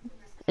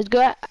 It's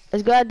good.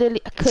 It's good.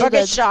 If I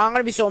get shot, I'm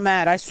gonna be so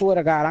mad. I swear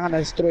to God, I'm gonna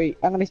destroy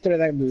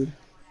that dude.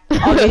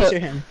 I'll laser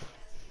him.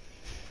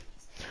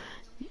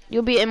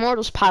 You'll be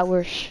Immortal's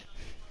powers.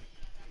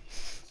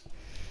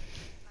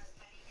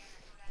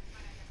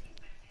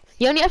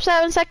 You only have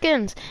 7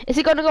 seconds. Is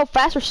he gonna go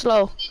fast or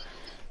slow?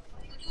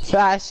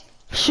 Fast.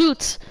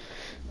 Shoots.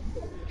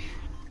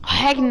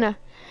 Heck no.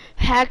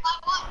 Heck.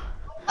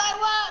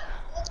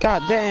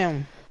 God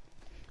damn.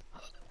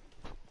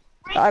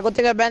 I go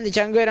take a bandage.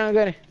 I'm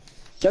good.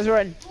 Just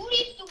run.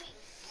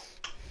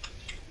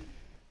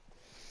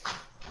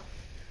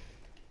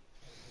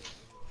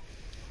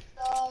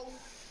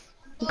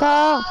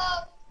 Go.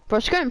 Bro,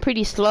 it's going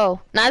pretty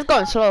slow. Nah, it's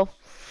going slow.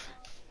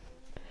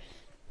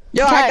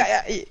 Yo,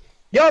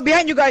 yo,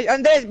 behind you guys.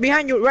 Andres,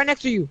 behind you. Right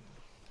next to you.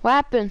 What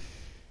happened?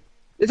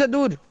 It's a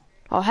dude.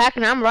 Oh, heck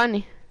no, I'm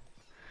running.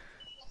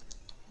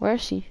 Where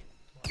is he?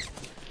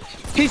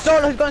 He's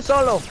going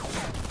solo.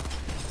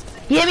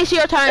 He hit me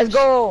 0 times. Let's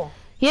go.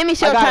 He hit me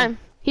 0 times.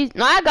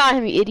 No, I got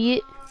him, you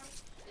idiot.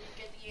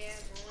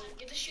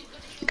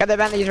 Got the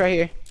bandages right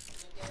here.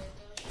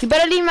 You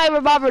better leave my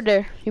revolver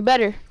there. You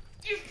better.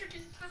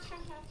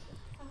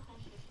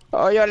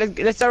 Oh, yo,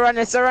 let's start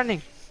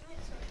running.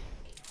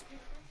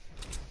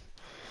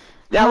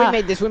 Yeah, we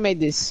made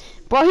this.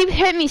 Bro, he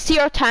hit me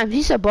 0 times.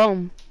 He's a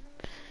bum.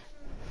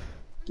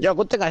 Yo,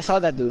 good thing I saw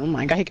that dude. Oh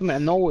my god, he came out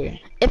of nowhere.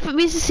 If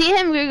we see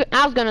him,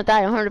 I was gonna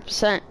die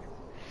 100%.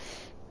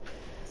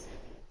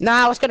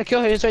 Nah, I was gonna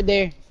kill him. He's right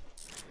there.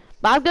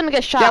 But I was gonna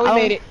get shot. Yeah, we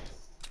made it.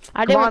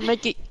 Come on,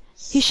 make it.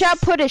 He should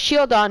have put his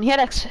shield on. He had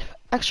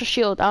extra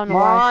shield. I don't know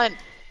why. Come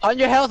on. On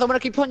your health. I'm gonna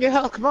keep on your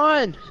health. Come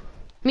on.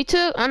 Me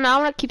too. I know. I'm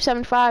gonna keep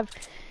 75.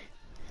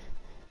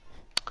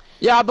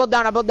 Yeah, I built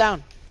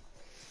down.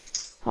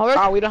 Alright.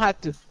 Oh, we don't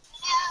have to.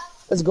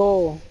 Let's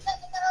go.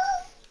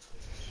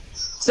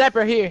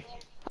 Sniper here.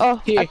 Oh,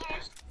 here.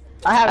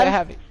 I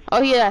have it.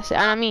 Oh, yeah, that's it.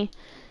 I mean,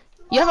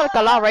 you have like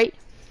a lot, right?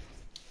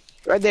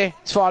 Right there.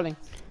 It's falling.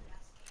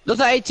 Those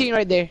are 18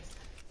 right there.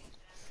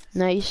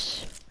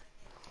 Nice.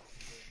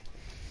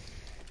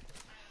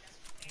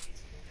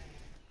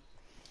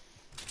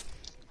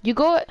 You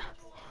go.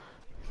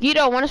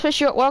 Guido, wanna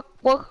switch your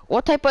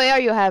what type of AR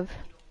you have?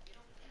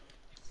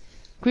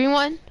 Green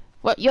one?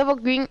 What, you have a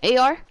green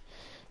AR?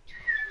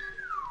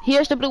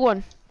 Here's the blue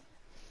one.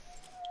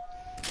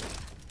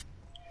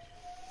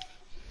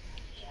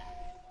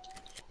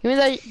 Give me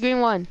that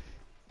green one.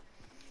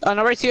 I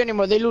never see you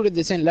anymore. They looted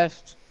this and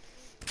left.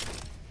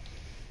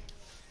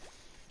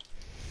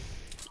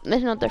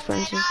 There's no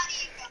difference. The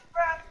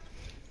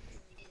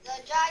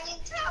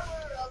giant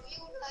tower of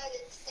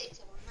United States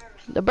of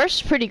America. The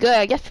burst is pretty good.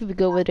 I guess we'd be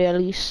good with it at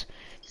least.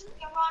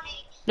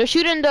 Ronnie. They're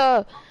shooting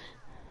the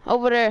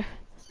over there,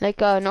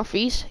 like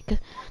northeast.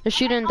 They're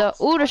shooting the.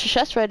 Ooh, there's a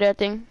chest right there. I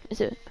think. Is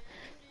it?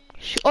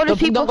 Oh, there's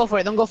people. Don't go for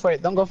it. Don't go for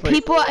it. Don't go for it.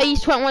 People at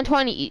East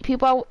 120.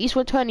 People at East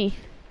 120.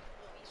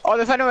 Oh,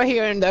 they found over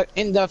here in the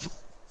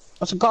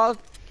what's it called?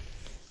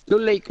 Blue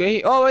Lake. Right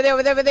here. Oh, over there,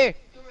 over there, over there.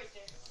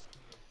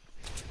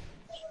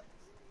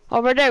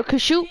 Over there, could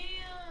shoot.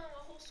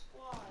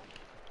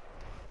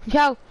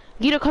 Yeah,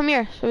 Guido, come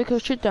here so we can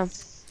shoot them.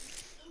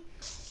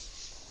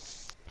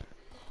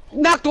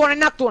 Knocked one. I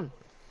knocked one.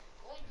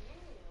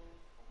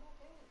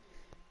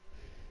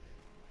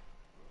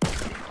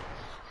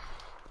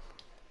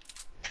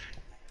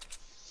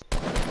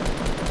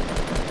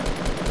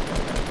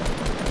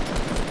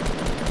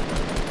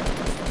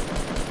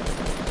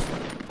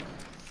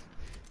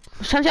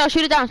 Santiago,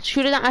 shoot it down.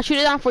 Shoot it down. I'll shoot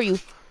it down for you.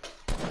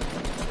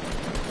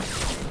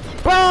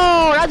 Bro,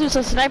 that dude's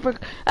a sniper.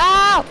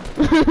 Ow!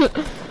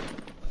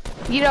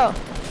 Guido.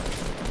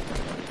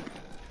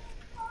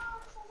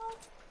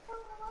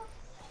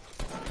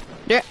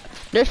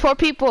 There's 4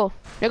 people.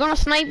 They're gonna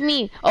snipe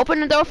me. Open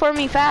the door for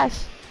me,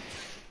 fast.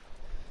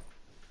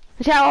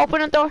 Santiago,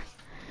 open the door.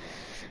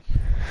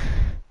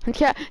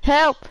 Santiago,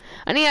 help!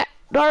 I need a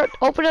door.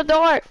 Open the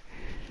door.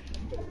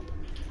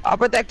 I'll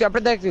protect you. I'll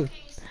protect you.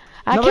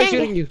 I Nobody's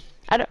can't shooting you.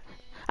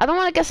 I don't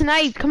want to get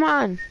sniped. Come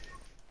on.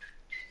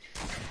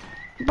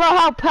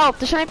 Bro, help.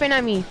 They're sniping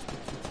at me.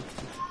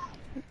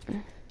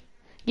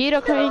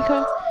 Guido,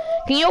 can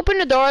you open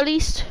the door at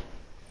least?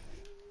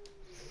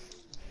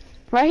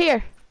 Right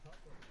here.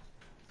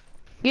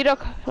 Guido,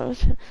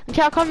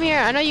 come here.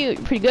 I know you're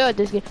pretty good at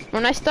this game. Oh,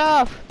 nice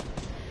stuff.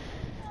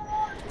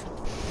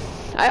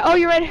 Oh,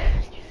 you're ready.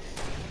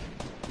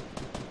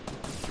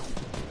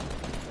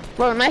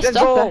 Bro, nice Let's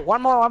stuff. go. Guy.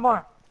 One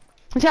more.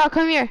 Santiago,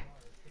 come here.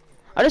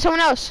 Oh, there's someone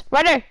else.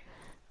 Right there.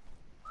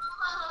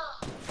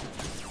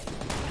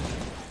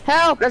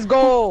 Help! Let's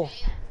go.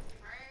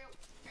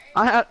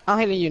 I'm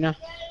hitting you now.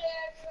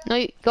 No,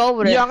 you go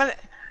over there. Yeah, I'm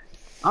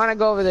gonna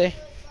go over there.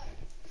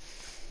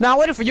 Now I'm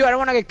waiting for you. I don't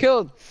wanna get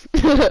killed.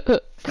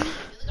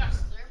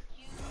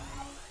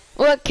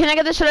 Look, can I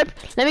get the slurp?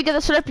 Let me get the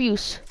slurp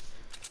use.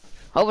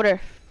 Over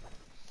there.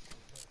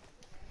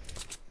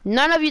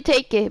 None of you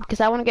take it because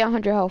I want to get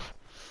 100 health.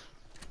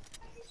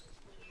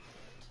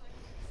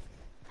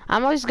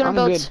 I'm always gonna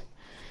build. Good.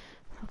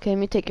 Okay, let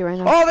me take it right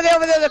now. Oh, over there.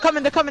 They're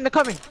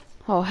coming.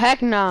 Oh,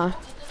 heck nah.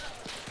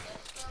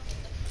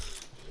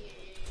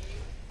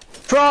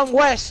 From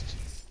west.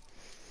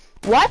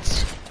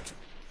 What?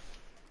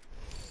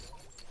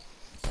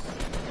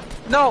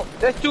 No,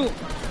 there's 2.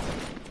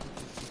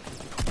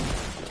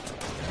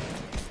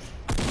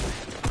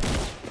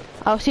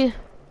 I'll see.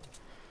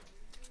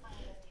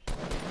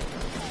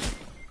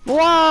 Whoa!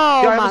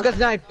 I almost got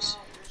sniped.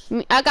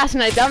 I got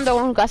sniped. I'm the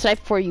one who got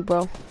sniped for you,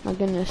 bro. My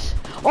goodness.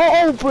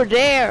 Oh, over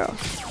there.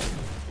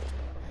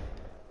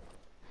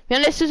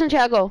 Man, let's do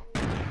Santiago.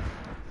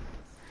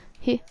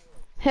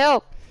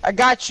 Help. I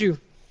got you.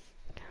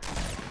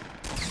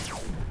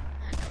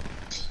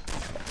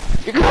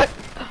 You got.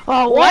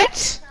 Oh,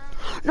 what?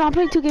 No, I'm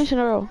playing 2 games in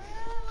a row.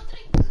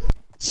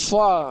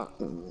 Fuck.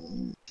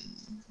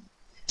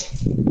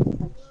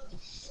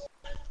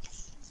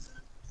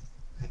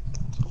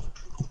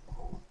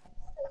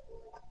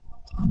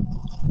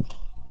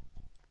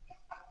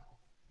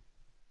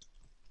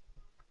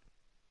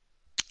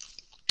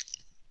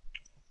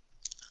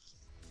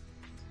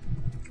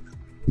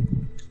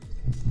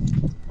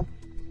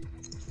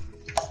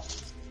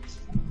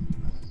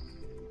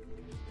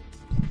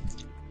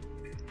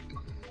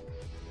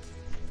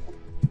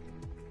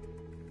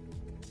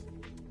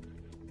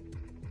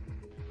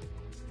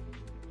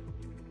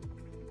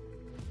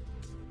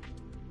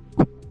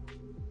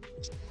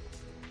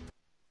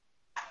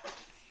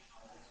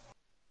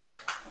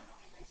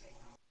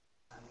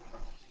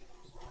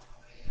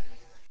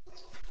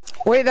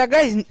 Wait, that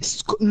guy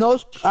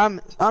knows.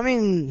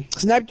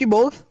 Sniped you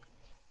both.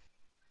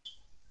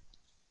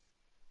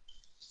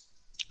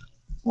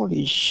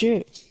 Holy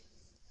shit!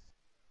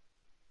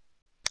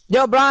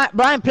 Yo,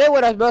 Brian, play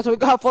with us, bro. So we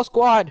can have full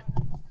squad.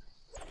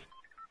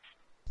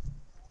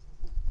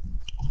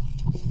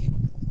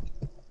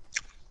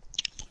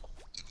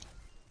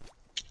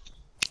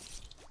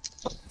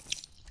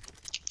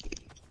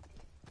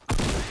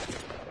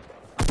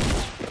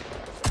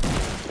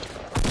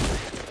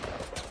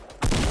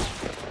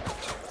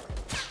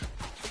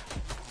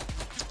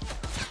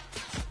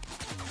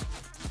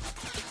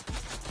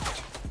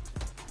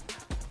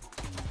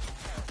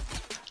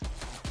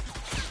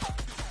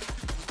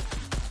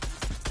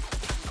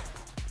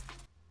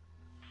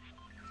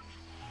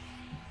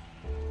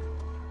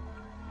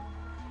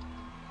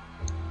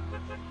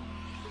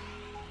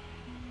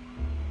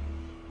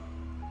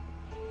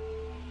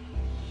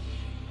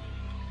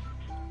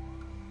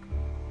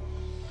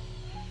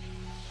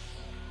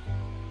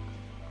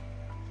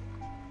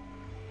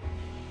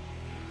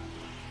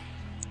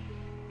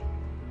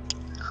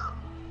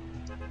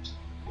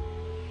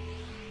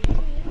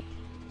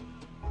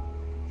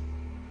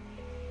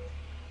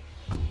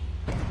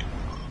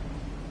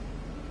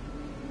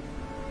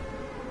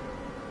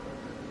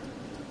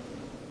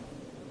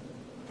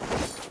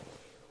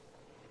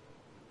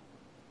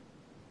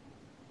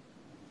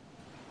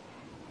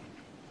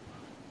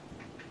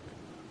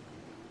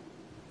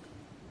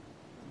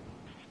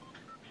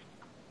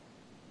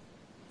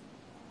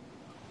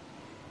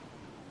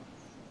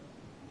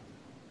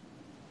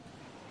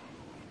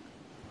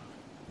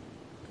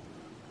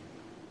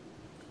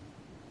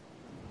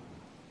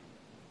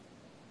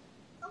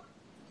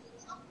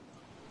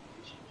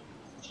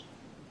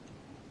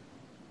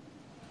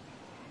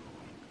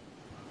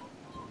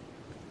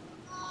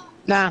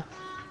 Nah.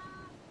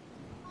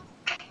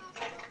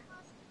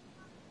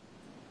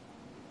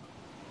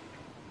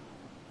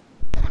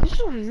 This is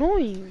so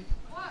annoying.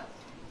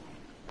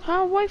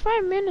 How? Why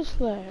 5 minutes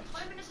left?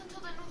 5 minutes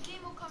until the new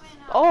game will come in.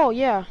 Oh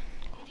yeah.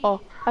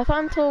 Oh, I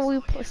thought until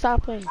we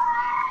stop playing.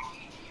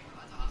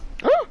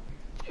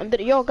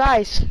 Yo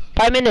guys,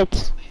 5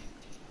 minutes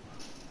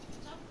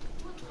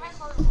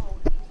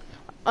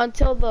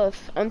until the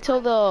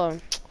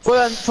For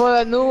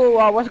the new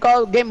what's it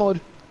called game mode.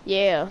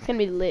 yeah, it's gonna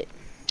be lit.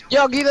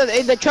 Yo, give it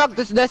in the truck.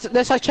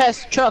 There's a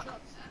chest truck.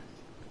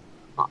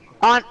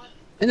 On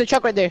in the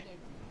truck right there.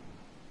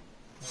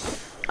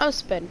 I'm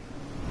spin.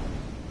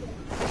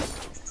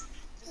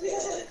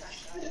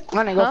 I'm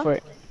gonna go Huh? for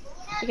it.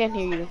 I can't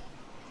hear you.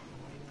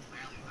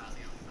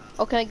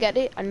 Oh, can I get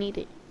it? I need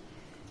it.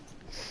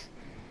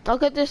 I'll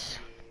get this.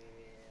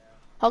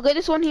 I'll get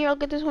this one here. I'll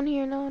get this one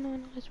here. No,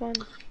 this one.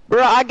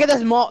 Bro, I get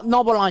this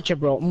noble launcher,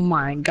 bro. Oh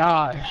my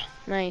gosh.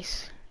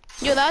 Nice.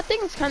 Yo, that thing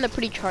is kind of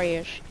pretty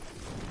trash.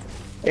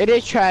 It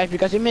is trash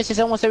because it misses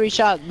almost every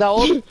shot. The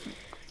old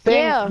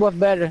thing Yeah. was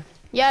better.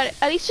 Yeah,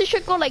 at least it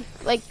should go like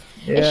it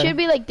Yeah. should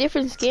be like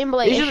different skin, but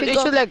like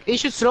It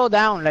should slow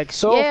down, like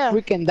so Yeah.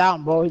 freaking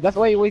down, bro. That's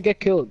why we get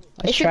killed. it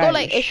That's should go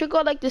like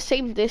trash. the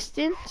same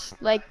distance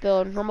like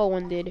the normal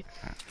one did.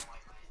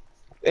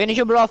 And it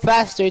should blow up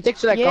faster. It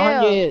takes like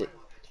Yeah. 100.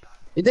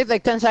 It takes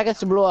like 10 seconds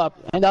to blow up,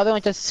 and the other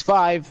one just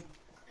 5.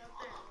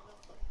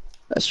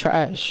 That's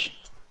trash.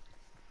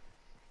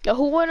 Yo,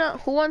 who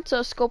wants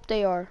a scoped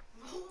AR?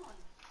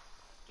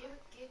 Give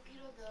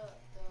Guido the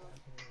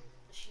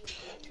shield.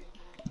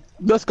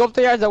 The scope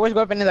is the worst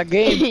weapon in the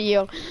game.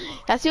 Yo,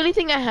 that's the only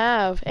thing I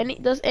have.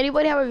 Does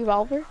anybody have a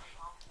revolver?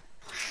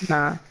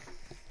 Nah.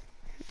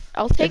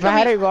 I'll take If I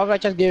had a revolver,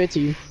 I'd just give it to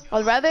you.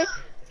 I'd rather.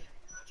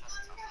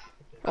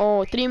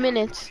 Oh, 3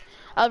 minutes.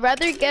 I'd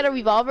rather get a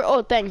revolver.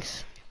 Oh,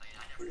 thanks.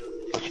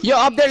 Yo,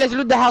 up there, let's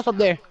loot the house up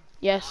there.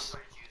 Yes.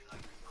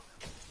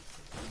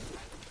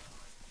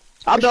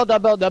 I'll build.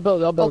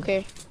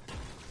 Okay.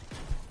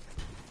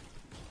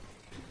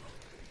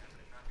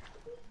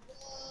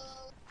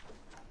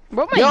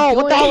 What am I Yo, doing?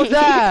 what the hell was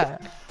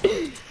that?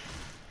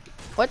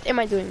 What am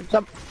I doing?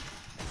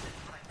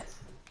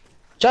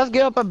 Just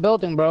get up a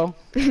building, bro.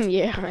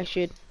 Yeah, I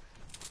should.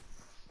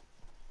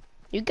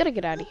 You gotta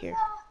get out of here.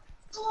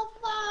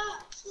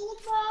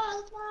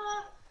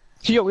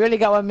 Yo, we only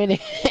got 1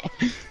 minute.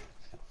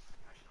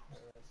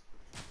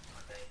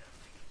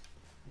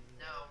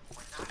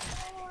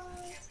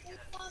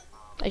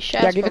 I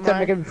shot Yeah, give it to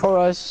make it before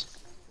us.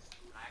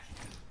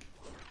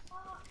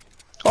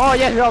 Oh,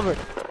 yes, Robert.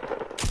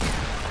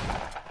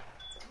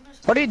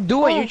 What are you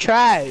doing? Oh. You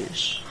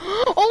trash.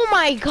 Oh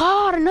my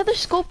god, another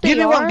scope Give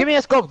me AR. one. Give me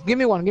a scope. Give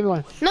me one.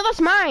 No, that's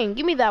mine.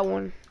 Give me that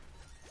one.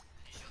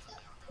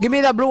 Give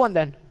me that blue one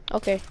then.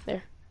 Okay,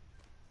 there.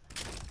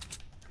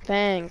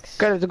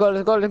 Thanks. Okay, let's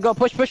go.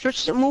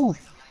 Push. Move.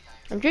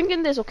 I'm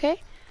drinking this,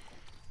 okay?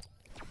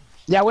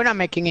 Yeah, we're not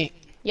making it.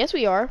 Yes,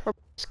 we are. For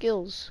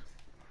skills.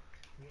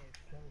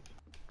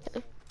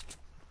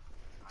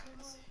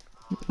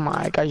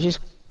 My God, just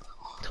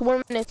 2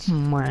 more minutes.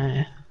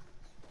 my.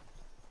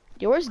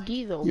 Yo, where's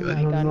Guy though? Oh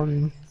my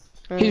god.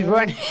 He's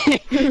running.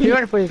 He's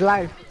running for his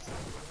life.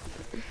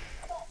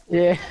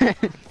 Yeah.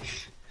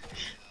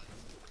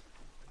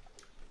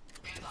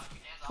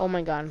 Oh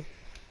my god.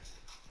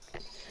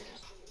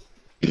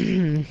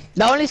 the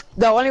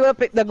only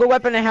weapon, the good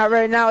weapon I have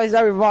right now is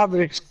that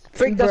revolver.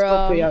 Freak the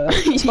Bruh.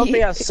 Scorpio.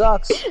 Scorpio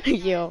sucks.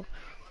 Yo.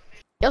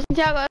 Yo,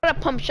 Santiago, I got a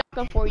pump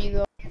shotgun for you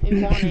though. If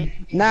you want it.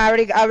 Nah,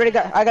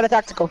 I got a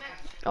tactical.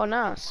 Oh,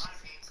 nice.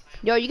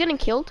 Yo, are you getting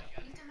killed?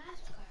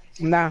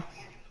 Nah.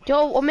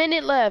 Yo, a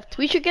minute left.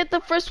 We should get the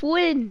first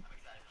win.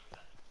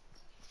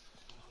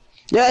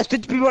 Yeah, it's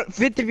 50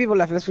 people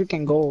left. Let's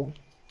freaking go.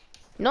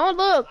 No,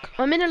 look.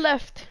 A minute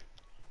left.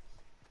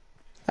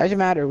 Doesn't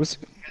matter. We're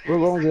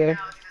going there.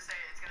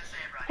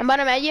 I'm about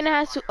to imagine it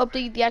has to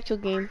update the actual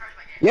game.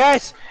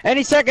 Yes.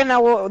 Any second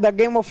now, the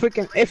game will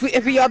freaking. If he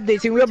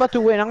updates and we're about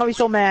to win, I'm gonna be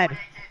so mad.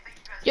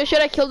 Yo,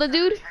 should I kill the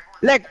dude?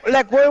 Like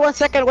we're 1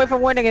 second away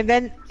from winning, and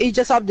then he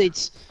just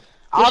updates. Yo,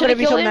 I'm should I gonna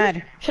be kill so him?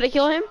 mad. Should I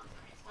kill him?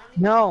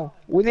 No,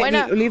 we Why need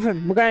not? leave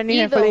him. We're gonna need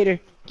him for Guido. later.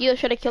 Guido,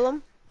 should I kill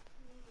him?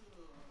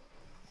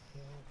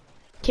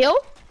 Kill?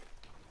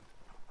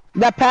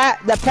 The pat.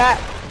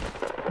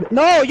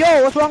 No,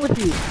 yo, what's wrong with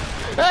you?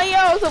 Oh,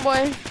 yo, what's up,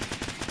 boy?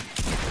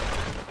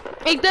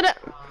 Hey, did it?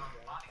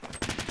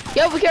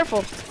 Yo, be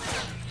careful.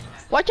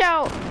 Watch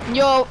out.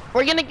 Yo,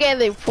 we're gonna get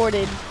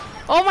reported.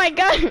 Oh my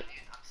god.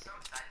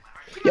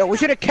 Yo, we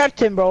should have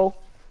kept him, bro.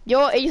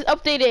 Yo, it's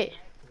updated.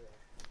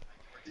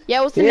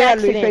 Yeah, it was an Yeah,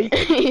 accident.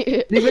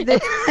 Leave it there.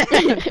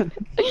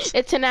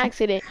 It's an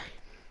accident.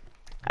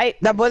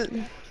 That boy.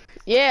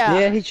 Yeah.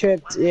 Yeah, he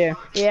tripped. Yeah.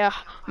 Yeah.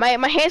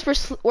 My hands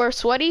were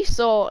sweaty,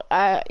 so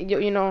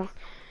you know.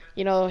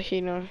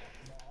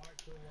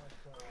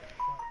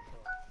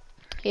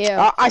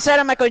 Yeah. I set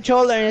on my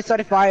controller and it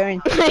started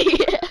firing.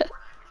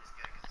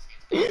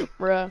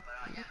 Bruh.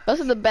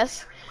 Those are the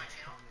best.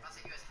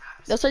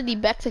 Those are the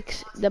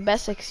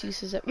best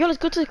excuses. Yo, let's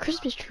go to the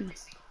Christmas tree.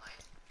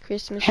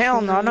 Christmas Hell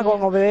tree. no, I'm not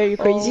going over there. You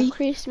Oh, crazy?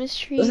 Christmas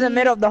tree. This is in the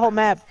middle of the whole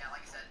map.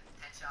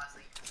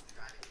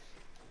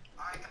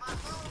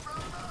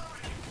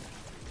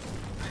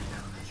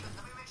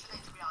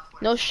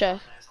 No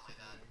chest.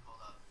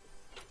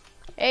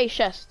 Hey,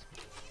 chest.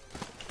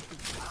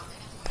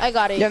 I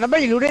got it. Yeah,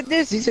 nobody looted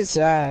this. This is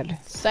sad.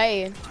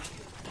 Saying.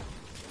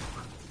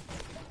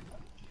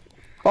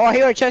 Oh, I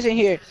hear a chest in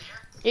here.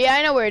 Yeah,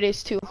 I know where it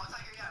is too.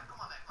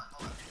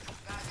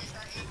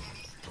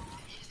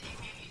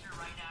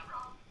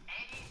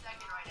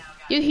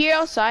 You here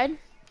outside?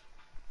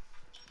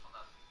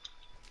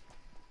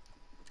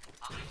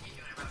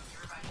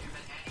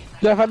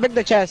 Yeah, if I break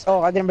the chest.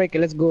 Oh, I didn't break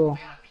it. Let's go.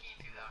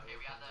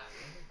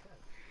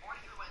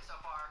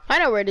 I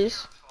know where it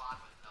is.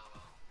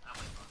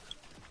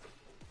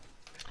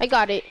 I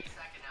got it.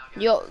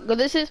 Yo,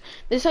 this is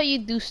how you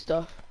do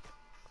stuff.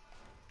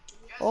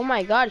 Oh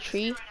my god,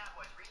 tree.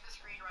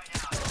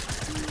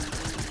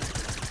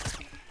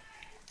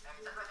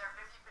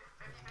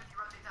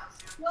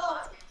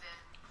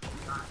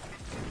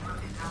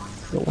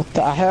 What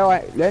the hell?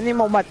 I need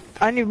more.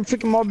 I need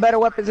freaking more better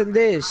weapons than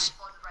this.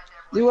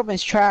 These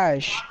weapons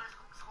trash.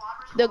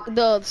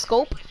 The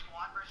scope.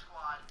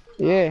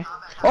 Yeah.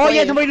 Oh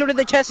yeah, Wait. somebody looted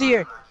the chest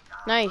here.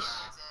 Nice.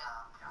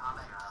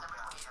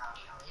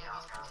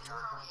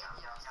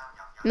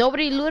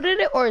 Nobody looted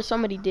it, or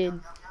somebody did.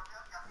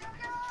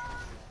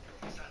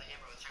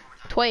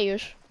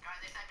 Twayers.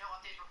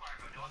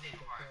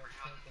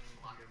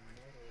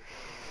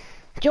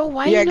 Yo,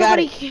 why Yeah, is got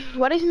nobody?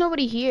 Why is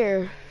nobody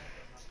here?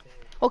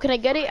 Oh, can I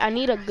get it? I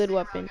need a good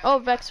weapon. Oh,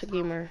 Vex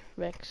gamer,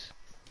 Vex.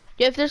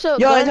 Yeah, if there's a Yo,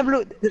 gun, there's a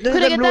blue. There's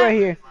Could I a get blue that? right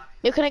here.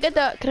 Yo, can I get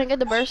the? Can I get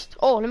the burst?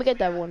 Oh, let me get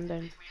that one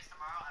then.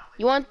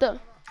 You want the?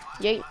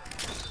 Yeah.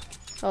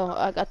 Oh,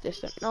 I got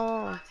this then.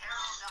 No.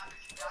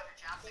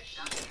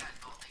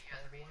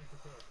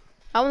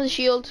 I want the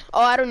shield.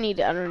 Oh, I don't need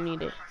it. I don't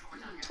need it.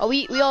 Oh,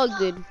 we all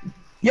good.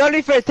 Yo,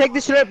 Leafer, take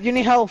this rip. You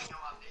need health.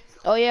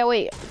 Oh yeah,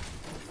 wait.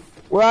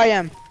 Where I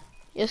am.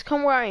 Just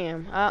come where I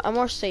am. I'm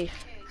more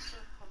safe.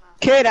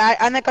 Kid,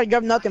 I'm not gonna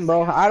jump nothing,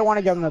 bro. I don't want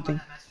to jump nothing.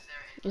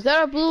 Is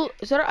that a blue?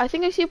 Is that? I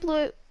think I see a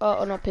blue.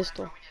 Oh no,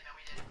 pistol.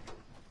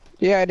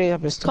 Yeah, it is a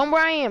pistol. Come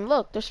where I am.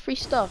 Look, there's free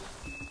stuff.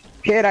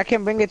 Kid, I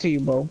can't bring it to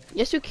you, bro.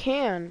 Yes, you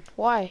can.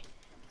 Why?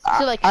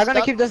 Is it like I'm gonna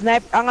stuck? keep the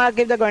snipe. I'm gonna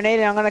keep the grenade,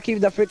 and I'm gonna keep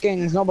the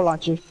freaking snowball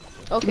launcher.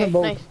 Okay,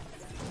 both. nice.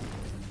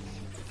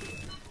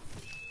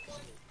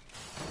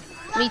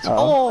 Me too.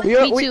 Oh,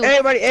 me too.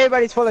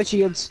 Everybody's full of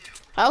shields.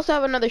 I also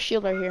have another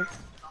shield right here.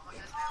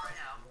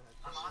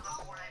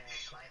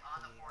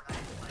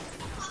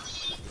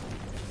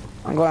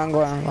 I'm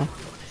going.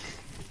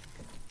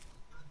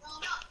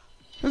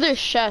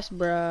 There's chest,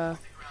 bruh.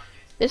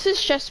 This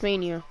is chest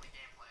mania.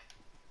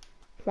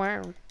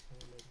 Wow.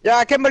 Yeah,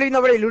 I can't believe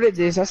nobody looted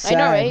this. That's sad. I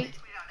know, right?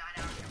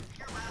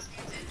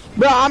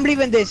 Bro, I'm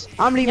leaving this.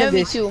 I'm leaving Yeah, me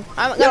this. too.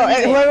 I'm Yo, gonna leave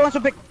it. whoever wants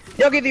to pick.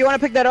 Yo, Githy, you wanna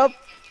pick that up?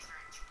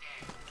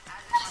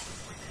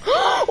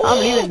 I'm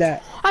leaving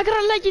that. I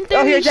got a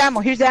legendary. Oh, here's ammo.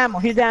 Here's ammo.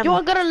 Here's Yo, ammo.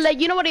 I got a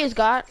leg. You know what he's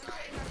got?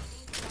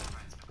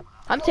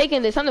 I'm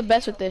taking this. I'm the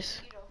best with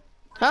this.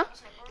 Huh?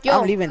 Yo,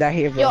 I'm leaving that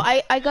here, bro. yo,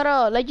 I got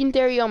a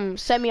legendary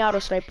semi-auto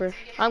sniper.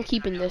 I'm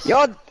keeping this.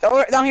 Yo,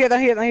 down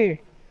here.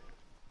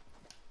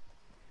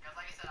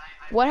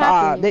 What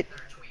happened? Yo, you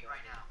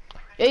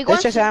It's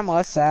going just to- ammo.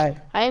 That's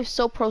sad. I am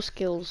so pro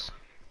skills.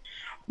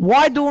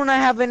 Why don't I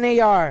have an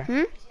AR?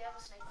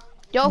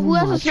 Yo, who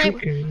has my a sniper?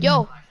 chicken.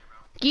 Yo,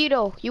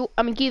 Guido.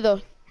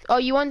 Guido. Oh,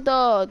 you want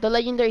the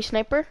legendary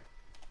sniper?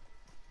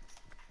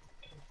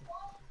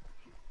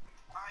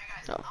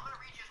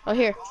 Oh,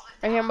 here.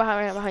 Right here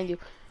behind you.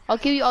 I'll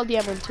give you all the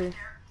ammo too.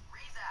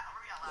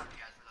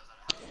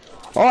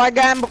 Oh, I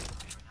got ammo.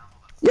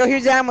 Yo,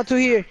 here's ammo too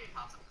here.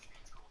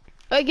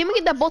 Hey, give me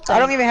that bolt. I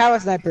don't even have a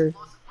sniper.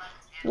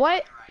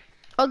 What?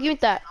 Oh, give me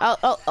that.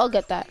 I'll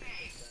get that.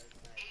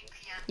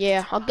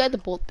 Yeah, I'll get the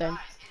bolt then.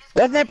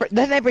 That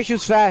sniper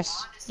shoots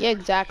fast. Yeah,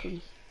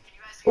 exactly.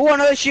 Oh,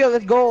 another shield.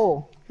 Let's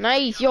go.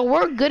 Nice. Yo,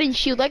 we're good in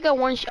shield. I got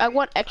one. I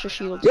want extra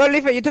shields. Yo,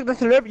 Leafer, you took the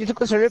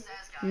slurp.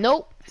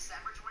 Nope.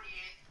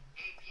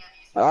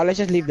 Let's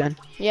just leave then.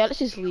 Yeah, let's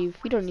just leave.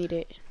 We don't need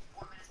it.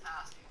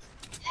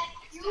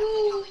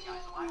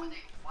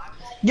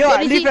 Yo,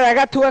 What is he- Leafer, I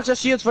got 2 extra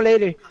shields for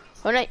later.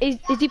 Oh, no, is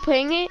he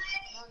playing it?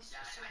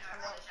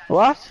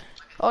 What?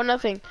 Oh,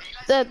 nothing.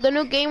 The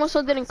new game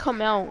also didn't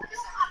come out.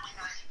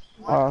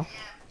 Oh.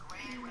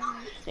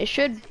 It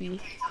should be.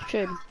 It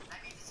should.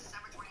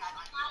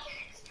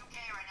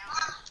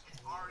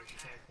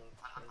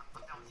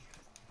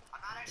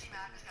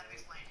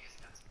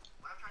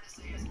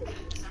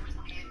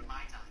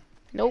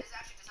 Nope.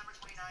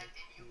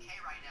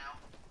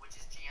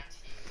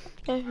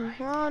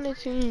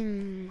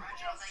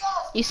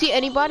 You see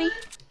anybody?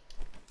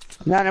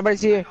 Nah,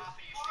 nobody's here.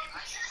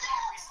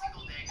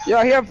 Yo,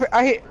 I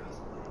hear.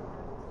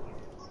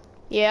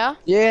 Yeah.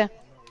 Yeah.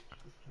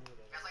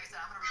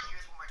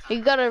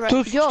 You got it.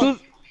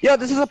 Yo,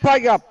 this is a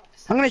park up.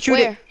 I'm gonna shoot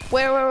Where? it.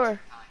 Where?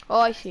 Oh,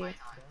 I see it.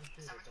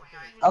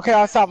 Okay,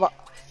 I'll stop.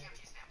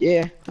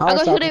 Yeah. I'll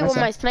go stop shoot it with myself.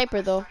 my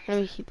sniper though. Let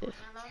me keep this.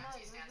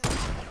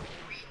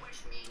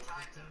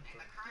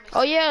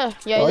 Oh yeah,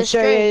 yeah, Oh it's shit,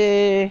 yeah,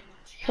 straight. yeah, yeah.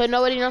 So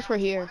nobody knows we're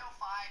here.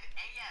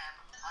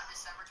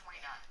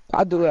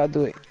 I'll do it, I'll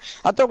do it.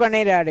 I'll throw a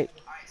grenade at it.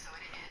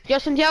 Yo,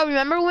 Santiago,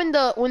 remember when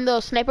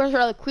the snipers were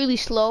like really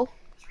slow?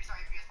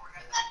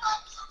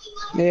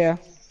 Yeah.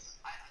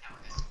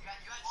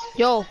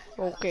 Yo,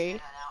 okay.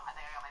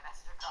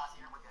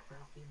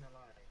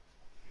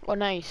 Oh,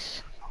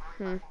 nice.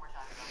 Hmm.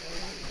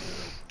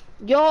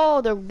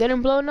 Yo, they're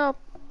getting blown up.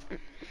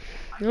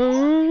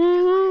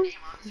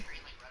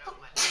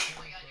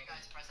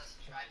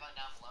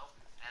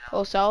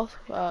 Oh, south?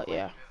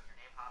 Yeah.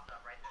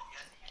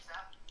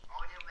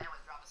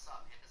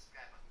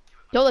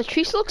 Yo, the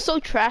trees look so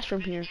trash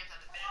from here.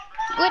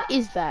 What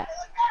is that?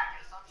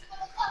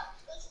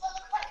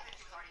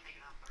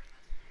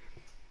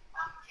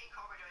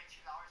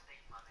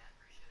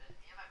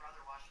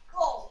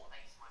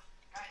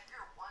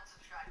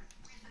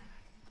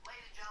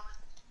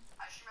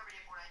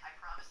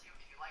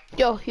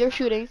 Yo, you're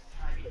shooting.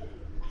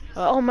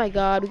 Oh my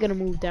god, we're gonna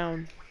move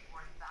down.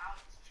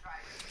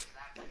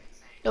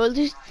 Yo, at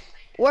least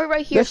we're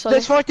right here, so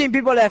There's 14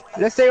 people left.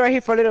 Let's stay right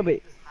here for a little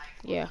bit.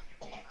 yeah.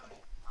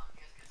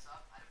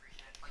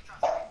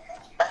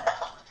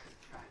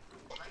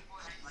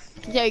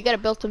 Yeah, you gotta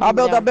build something I'll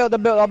build,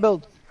 down. I'll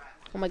build.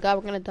 Oh my god,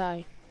 we're gonna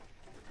die.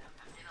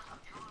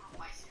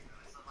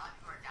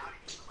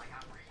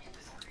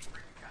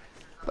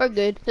 We're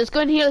good. Let's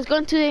go in here. Let's go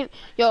into the...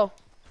 Yo,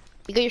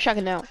 you got your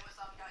shotgun now.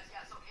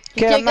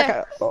 Okay, I'm not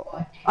that. gonna...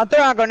 Oh, I'm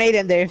throwing a grenade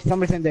in there.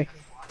 Somebody's in there.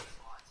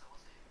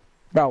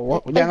 Bro,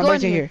 what? Yeah, Let's go in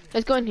nobody's in here. here.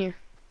 Let's go in here.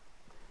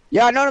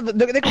 Yeah, no,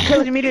 they could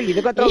kill us immediately.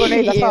 They're gonna throw a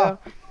grenade, that's all.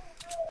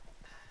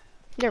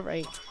 You're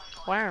right.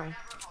 Wow.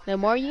 The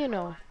more you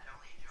know.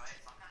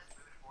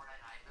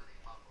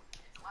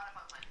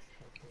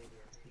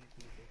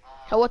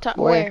 At what time?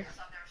 Where? Where?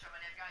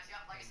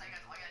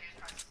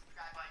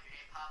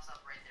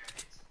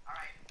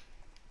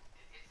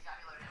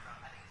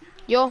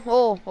 Yo,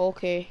 oh,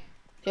 okay.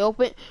 They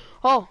open.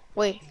 Oh,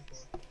 wait.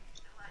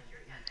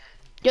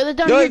 Yo, they're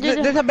down Yo,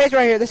 here. there's a base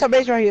right here. There's a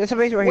base right here. There's a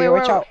base right here.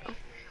 Watch out.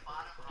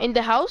 In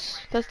the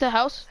house? That's the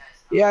house?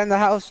 Yeah, in the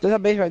house. There's a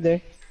base right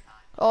there.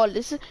 Oh,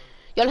 this is...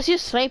 Yo, let's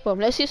just snipe them.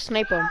 Let's just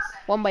snipe them.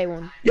 One by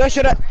one. Yo,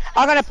 should I?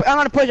 I'm gonna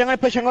push.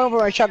 I'm going over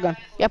my shotgun.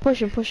 Yeah,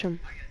 push him, push him.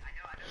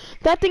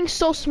 That thing's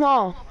so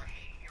small.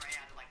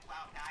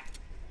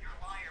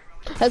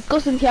 Let's go,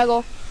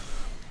 Santiago.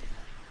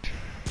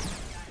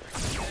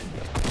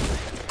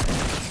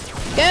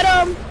 Get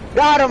him!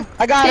 Got him.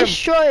 I got him.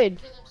 Destroyed.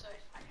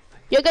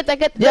 Yo, get that,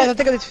 get that. Yeah, I'll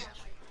take it.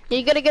 Yeah,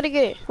 you gotta get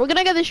it. We're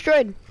gonna get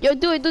destroyed. Yo,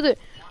 do it, do it.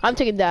 I'm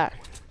taking that.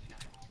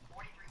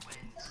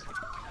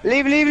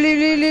 Leave. Leave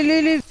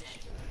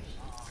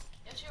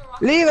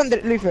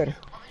her.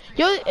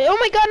 Yo, oh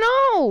my god,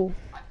 no!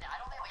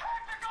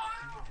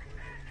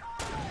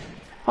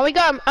 Oh my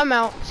god, I'm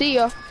out. See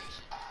ya.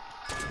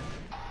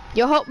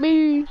 Yo, help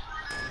me.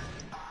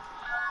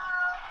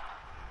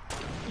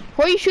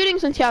 Who are you shooting,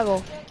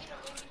 Santiago?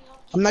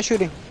 I'm not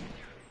shooting.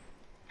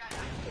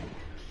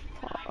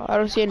 I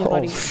don't see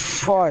anybody. Oh,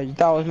 fuck,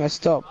 that was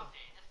messed up.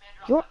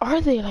 Where are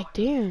they? Like,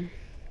 damn.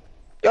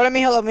 Yo, let me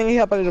help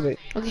a little bit.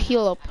 Okay,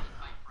 heal up.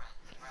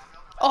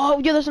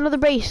 Oh, yeah, there's another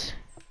base.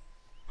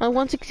 On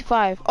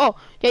 165. Oh,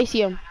 yeah, I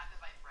see him.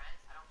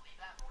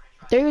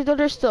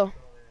 They're still.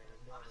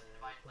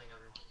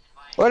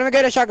 Well, let me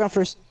get a shotgun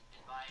first.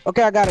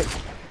 Okay, I got it.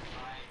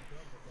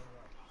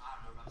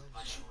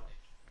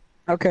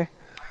 Okay.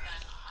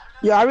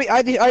 Yeah,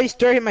 I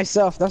destroyed him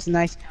myself. That's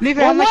nice. Leave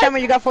it. How much ammo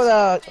you got for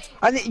the?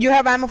 You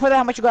have ammo for that?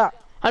 How much you got?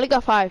 I only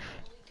got 5.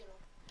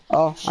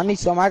 Oh, I need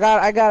some. I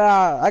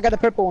got the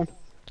purple one.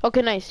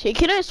 Okay, nice. Hey,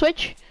 can I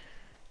switch?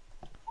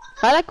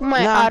 I like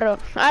my auto.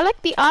 I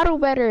like the auto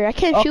better. I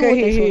can't shoot with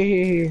this one.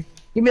 Here.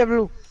 Give me the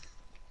blue.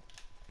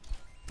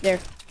 There.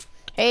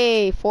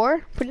 Hey,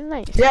 4? Pretty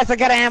nice. Yes, I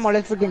got ammo.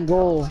 Let's freaking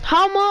go.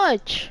 How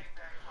much?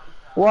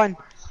 1.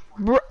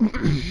 Bro.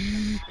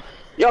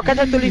 Yo, catch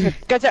up to leave it.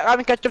 Catch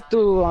up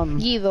to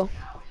Guido.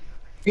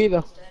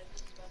 Guido.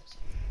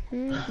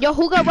 Yo,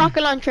 who got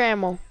rocket launcher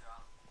ammo?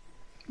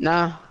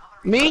 Nah.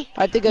 Me?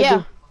 I think I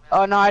do.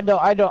 Oh no, I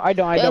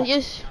don't.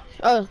 Just.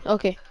 Oh,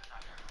 okay.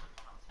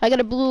 I got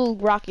a blue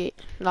rocket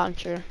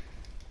launcher.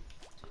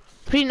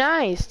 Pretty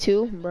nice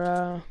too,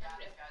 bruh.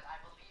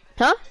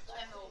 Huh?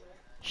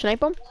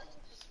 Snipe him?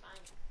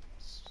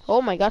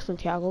 Oh my god,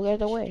 Santiago,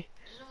 get away.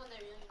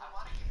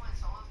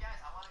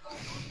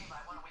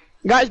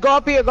 Guys, go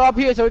up here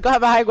so we can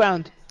have a high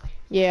ground.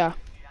 Yeah.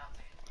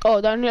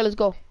 Oh, down here, let's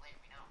go.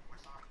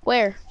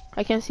 Where?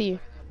 I can't see you.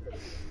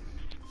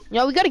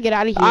 Yo, we gotta get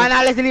out of here. Ah,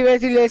 nah, let's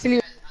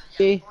leave.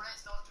 Okay.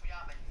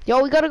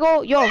 Yo, we gotta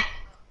go. Yo,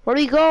 where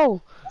do we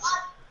go?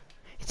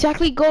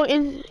 Exactly, go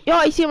in. Yo,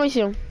 I see him.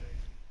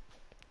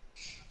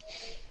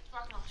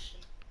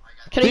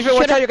 Leave it,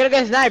 watch out, you're gonna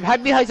get sniped.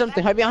 Hide behind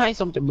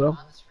something, bro.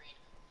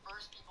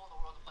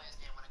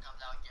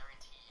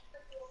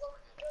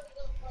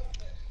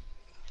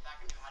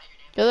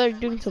 Yo, they're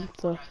doing some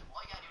stuff.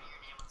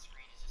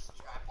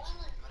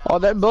 Oh,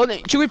 that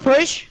building. Should we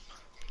push?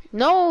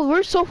 No,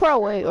 we're so far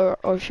away, or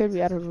should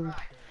we? I don't know.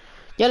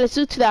 Yeah, let's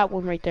do to that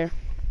one right there.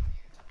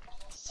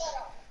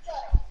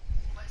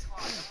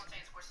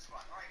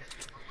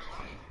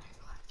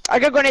 I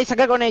got grenades,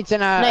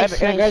 and Nice, I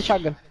got a nice.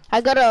 shotgun.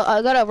 I got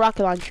a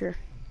rocket launcher.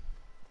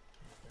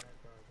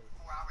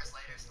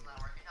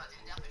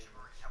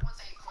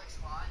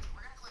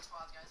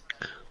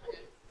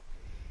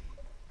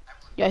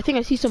 Yeah, I think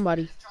I see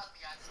somebody.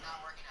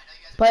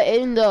 But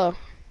in the,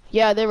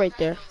 yeah, they're right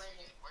there.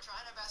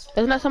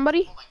 That's not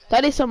somebody?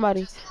 That is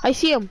somebody. I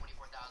see him.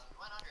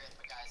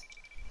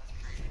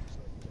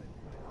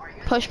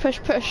 Push,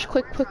 push, push.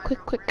 Quick, quick, quick,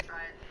 quick.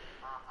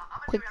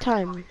 Quick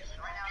time.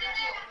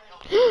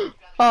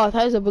 Oh,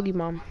 that is a boogie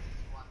mom.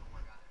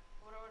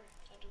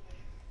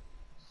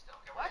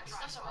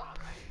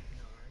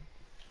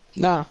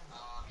 Nah.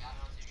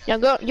 Yeah,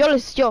 go,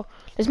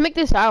 let's make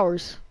this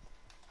ours.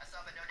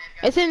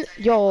 It's in,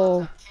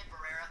 yo.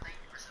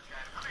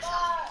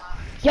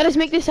 Yeah, let's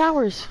make this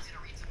ours.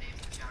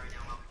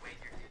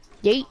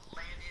 Yeet.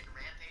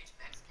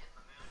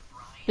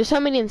 There's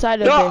somebody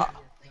inside of there.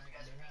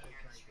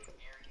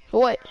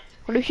 What?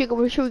 Where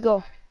should we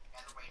go?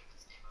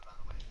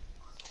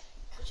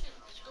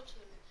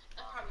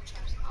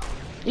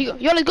 Yo,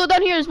 let's go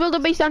down here. Let's build a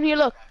base down here.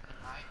 Look.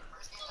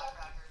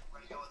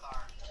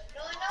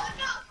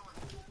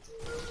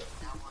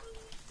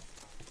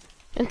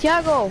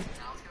 Santiago.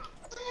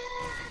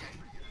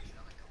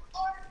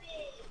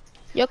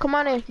 Yo, come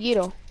on in,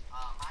 Guido.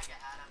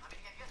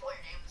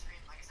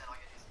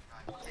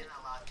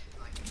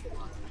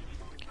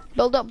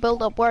 Build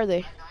up. Where are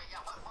they?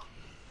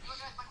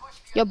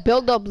 Yo,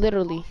 build up,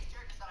 literally.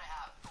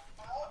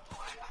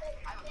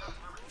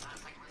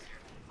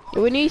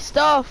 Yo, we need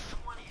stuff.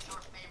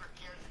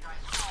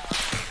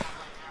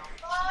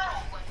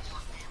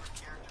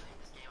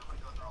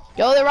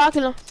 Yo, they're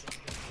rocking them.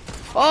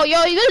 Oh,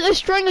 yo, they're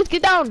destroying us.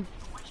 Get down.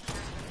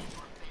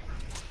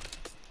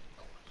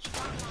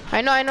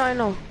 I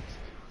know.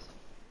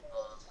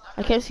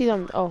 I can't see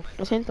them. Oh,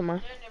 I sent them,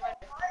 man.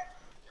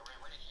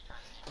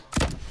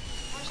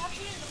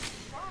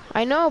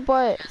 I know,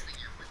 but...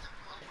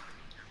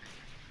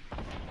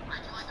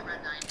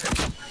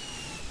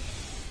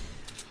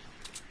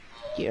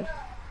 Yeah.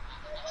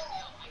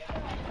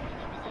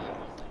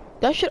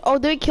 That should... Oh,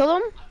 did we kill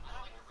him?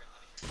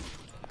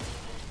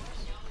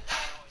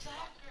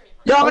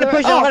 Yo, I'm gonna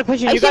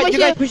push you. You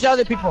guys push the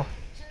other people.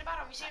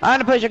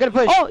 I'm gonna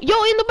push. Oh,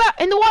 yo,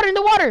 in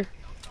the water.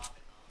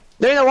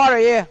 They're in the water,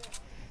 yeah.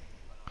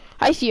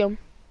 I see him.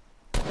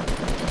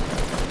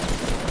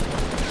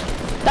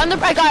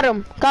 I got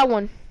him. Got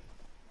one.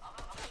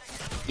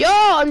 Yo,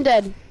 I'm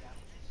dead.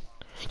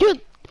 Yo.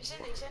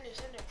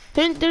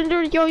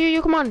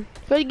 Yo, come on.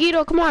 Yo,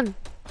 Guido, come on.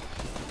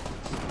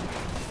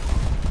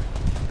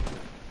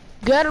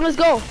 Get him, let's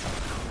go.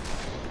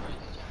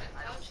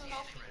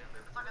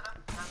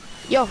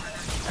 Yo.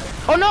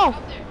 Oh no.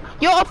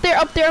 Yo, up there.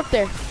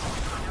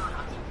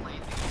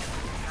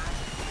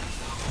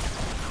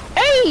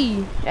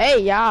 Hey,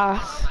 yeah.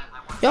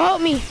 Yo,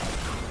 help me.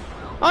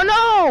 Oh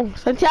no,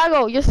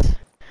 Santiago, yes.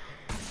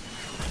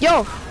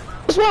 Yo,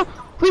 what's wrong?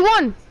 We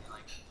won.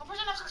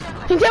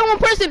 Santiago, one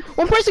person.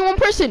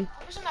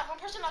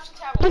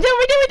 Santiago,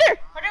 right there.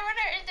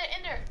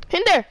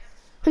 In there.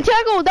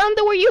 Santiago, down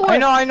there where you were. I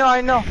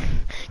know.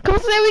 Come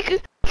on, we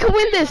could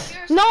win this.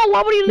 No,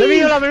 why would you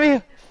leave?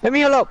 Let me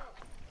heal up.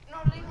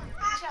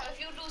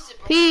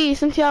 Please,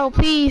 Santiago,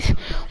 please.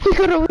 We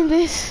gotta win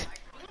this.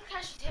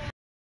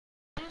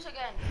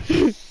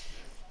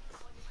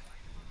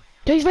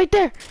 Yo, he's right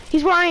there.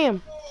 He's where I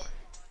am.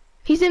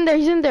 He's in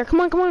there.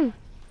 Come on.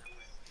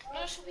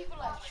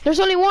 There's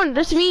only one.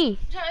 There's me. In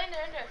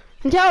there.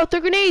 Santiago, throw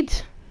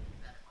grenades.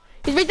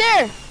 He's right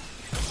there.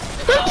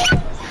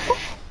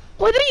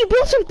 Why didn't you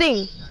build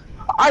something?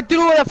 I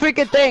threw a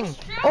freaking thing.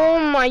 Oh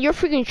my, you're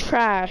freaking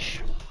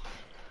trash.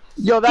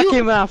 Yo, that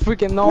came out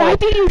freaking nowhere. Why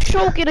did you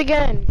choke it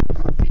again?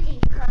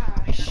 Freaking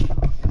trash.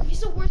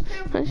 He's the worst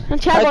player.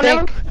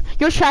 Santiago,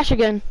 you're trash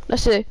again.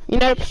 That's it. You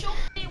know.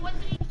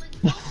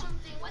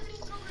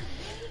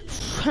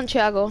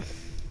 Santiago.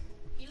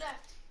 He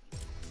left.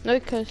 No,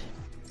 because.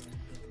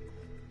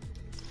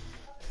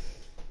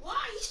 Why?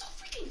 He's so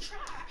freaking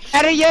trash.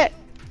 Had it yet?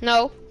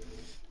 No.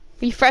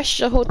 Refresh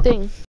the whole thing.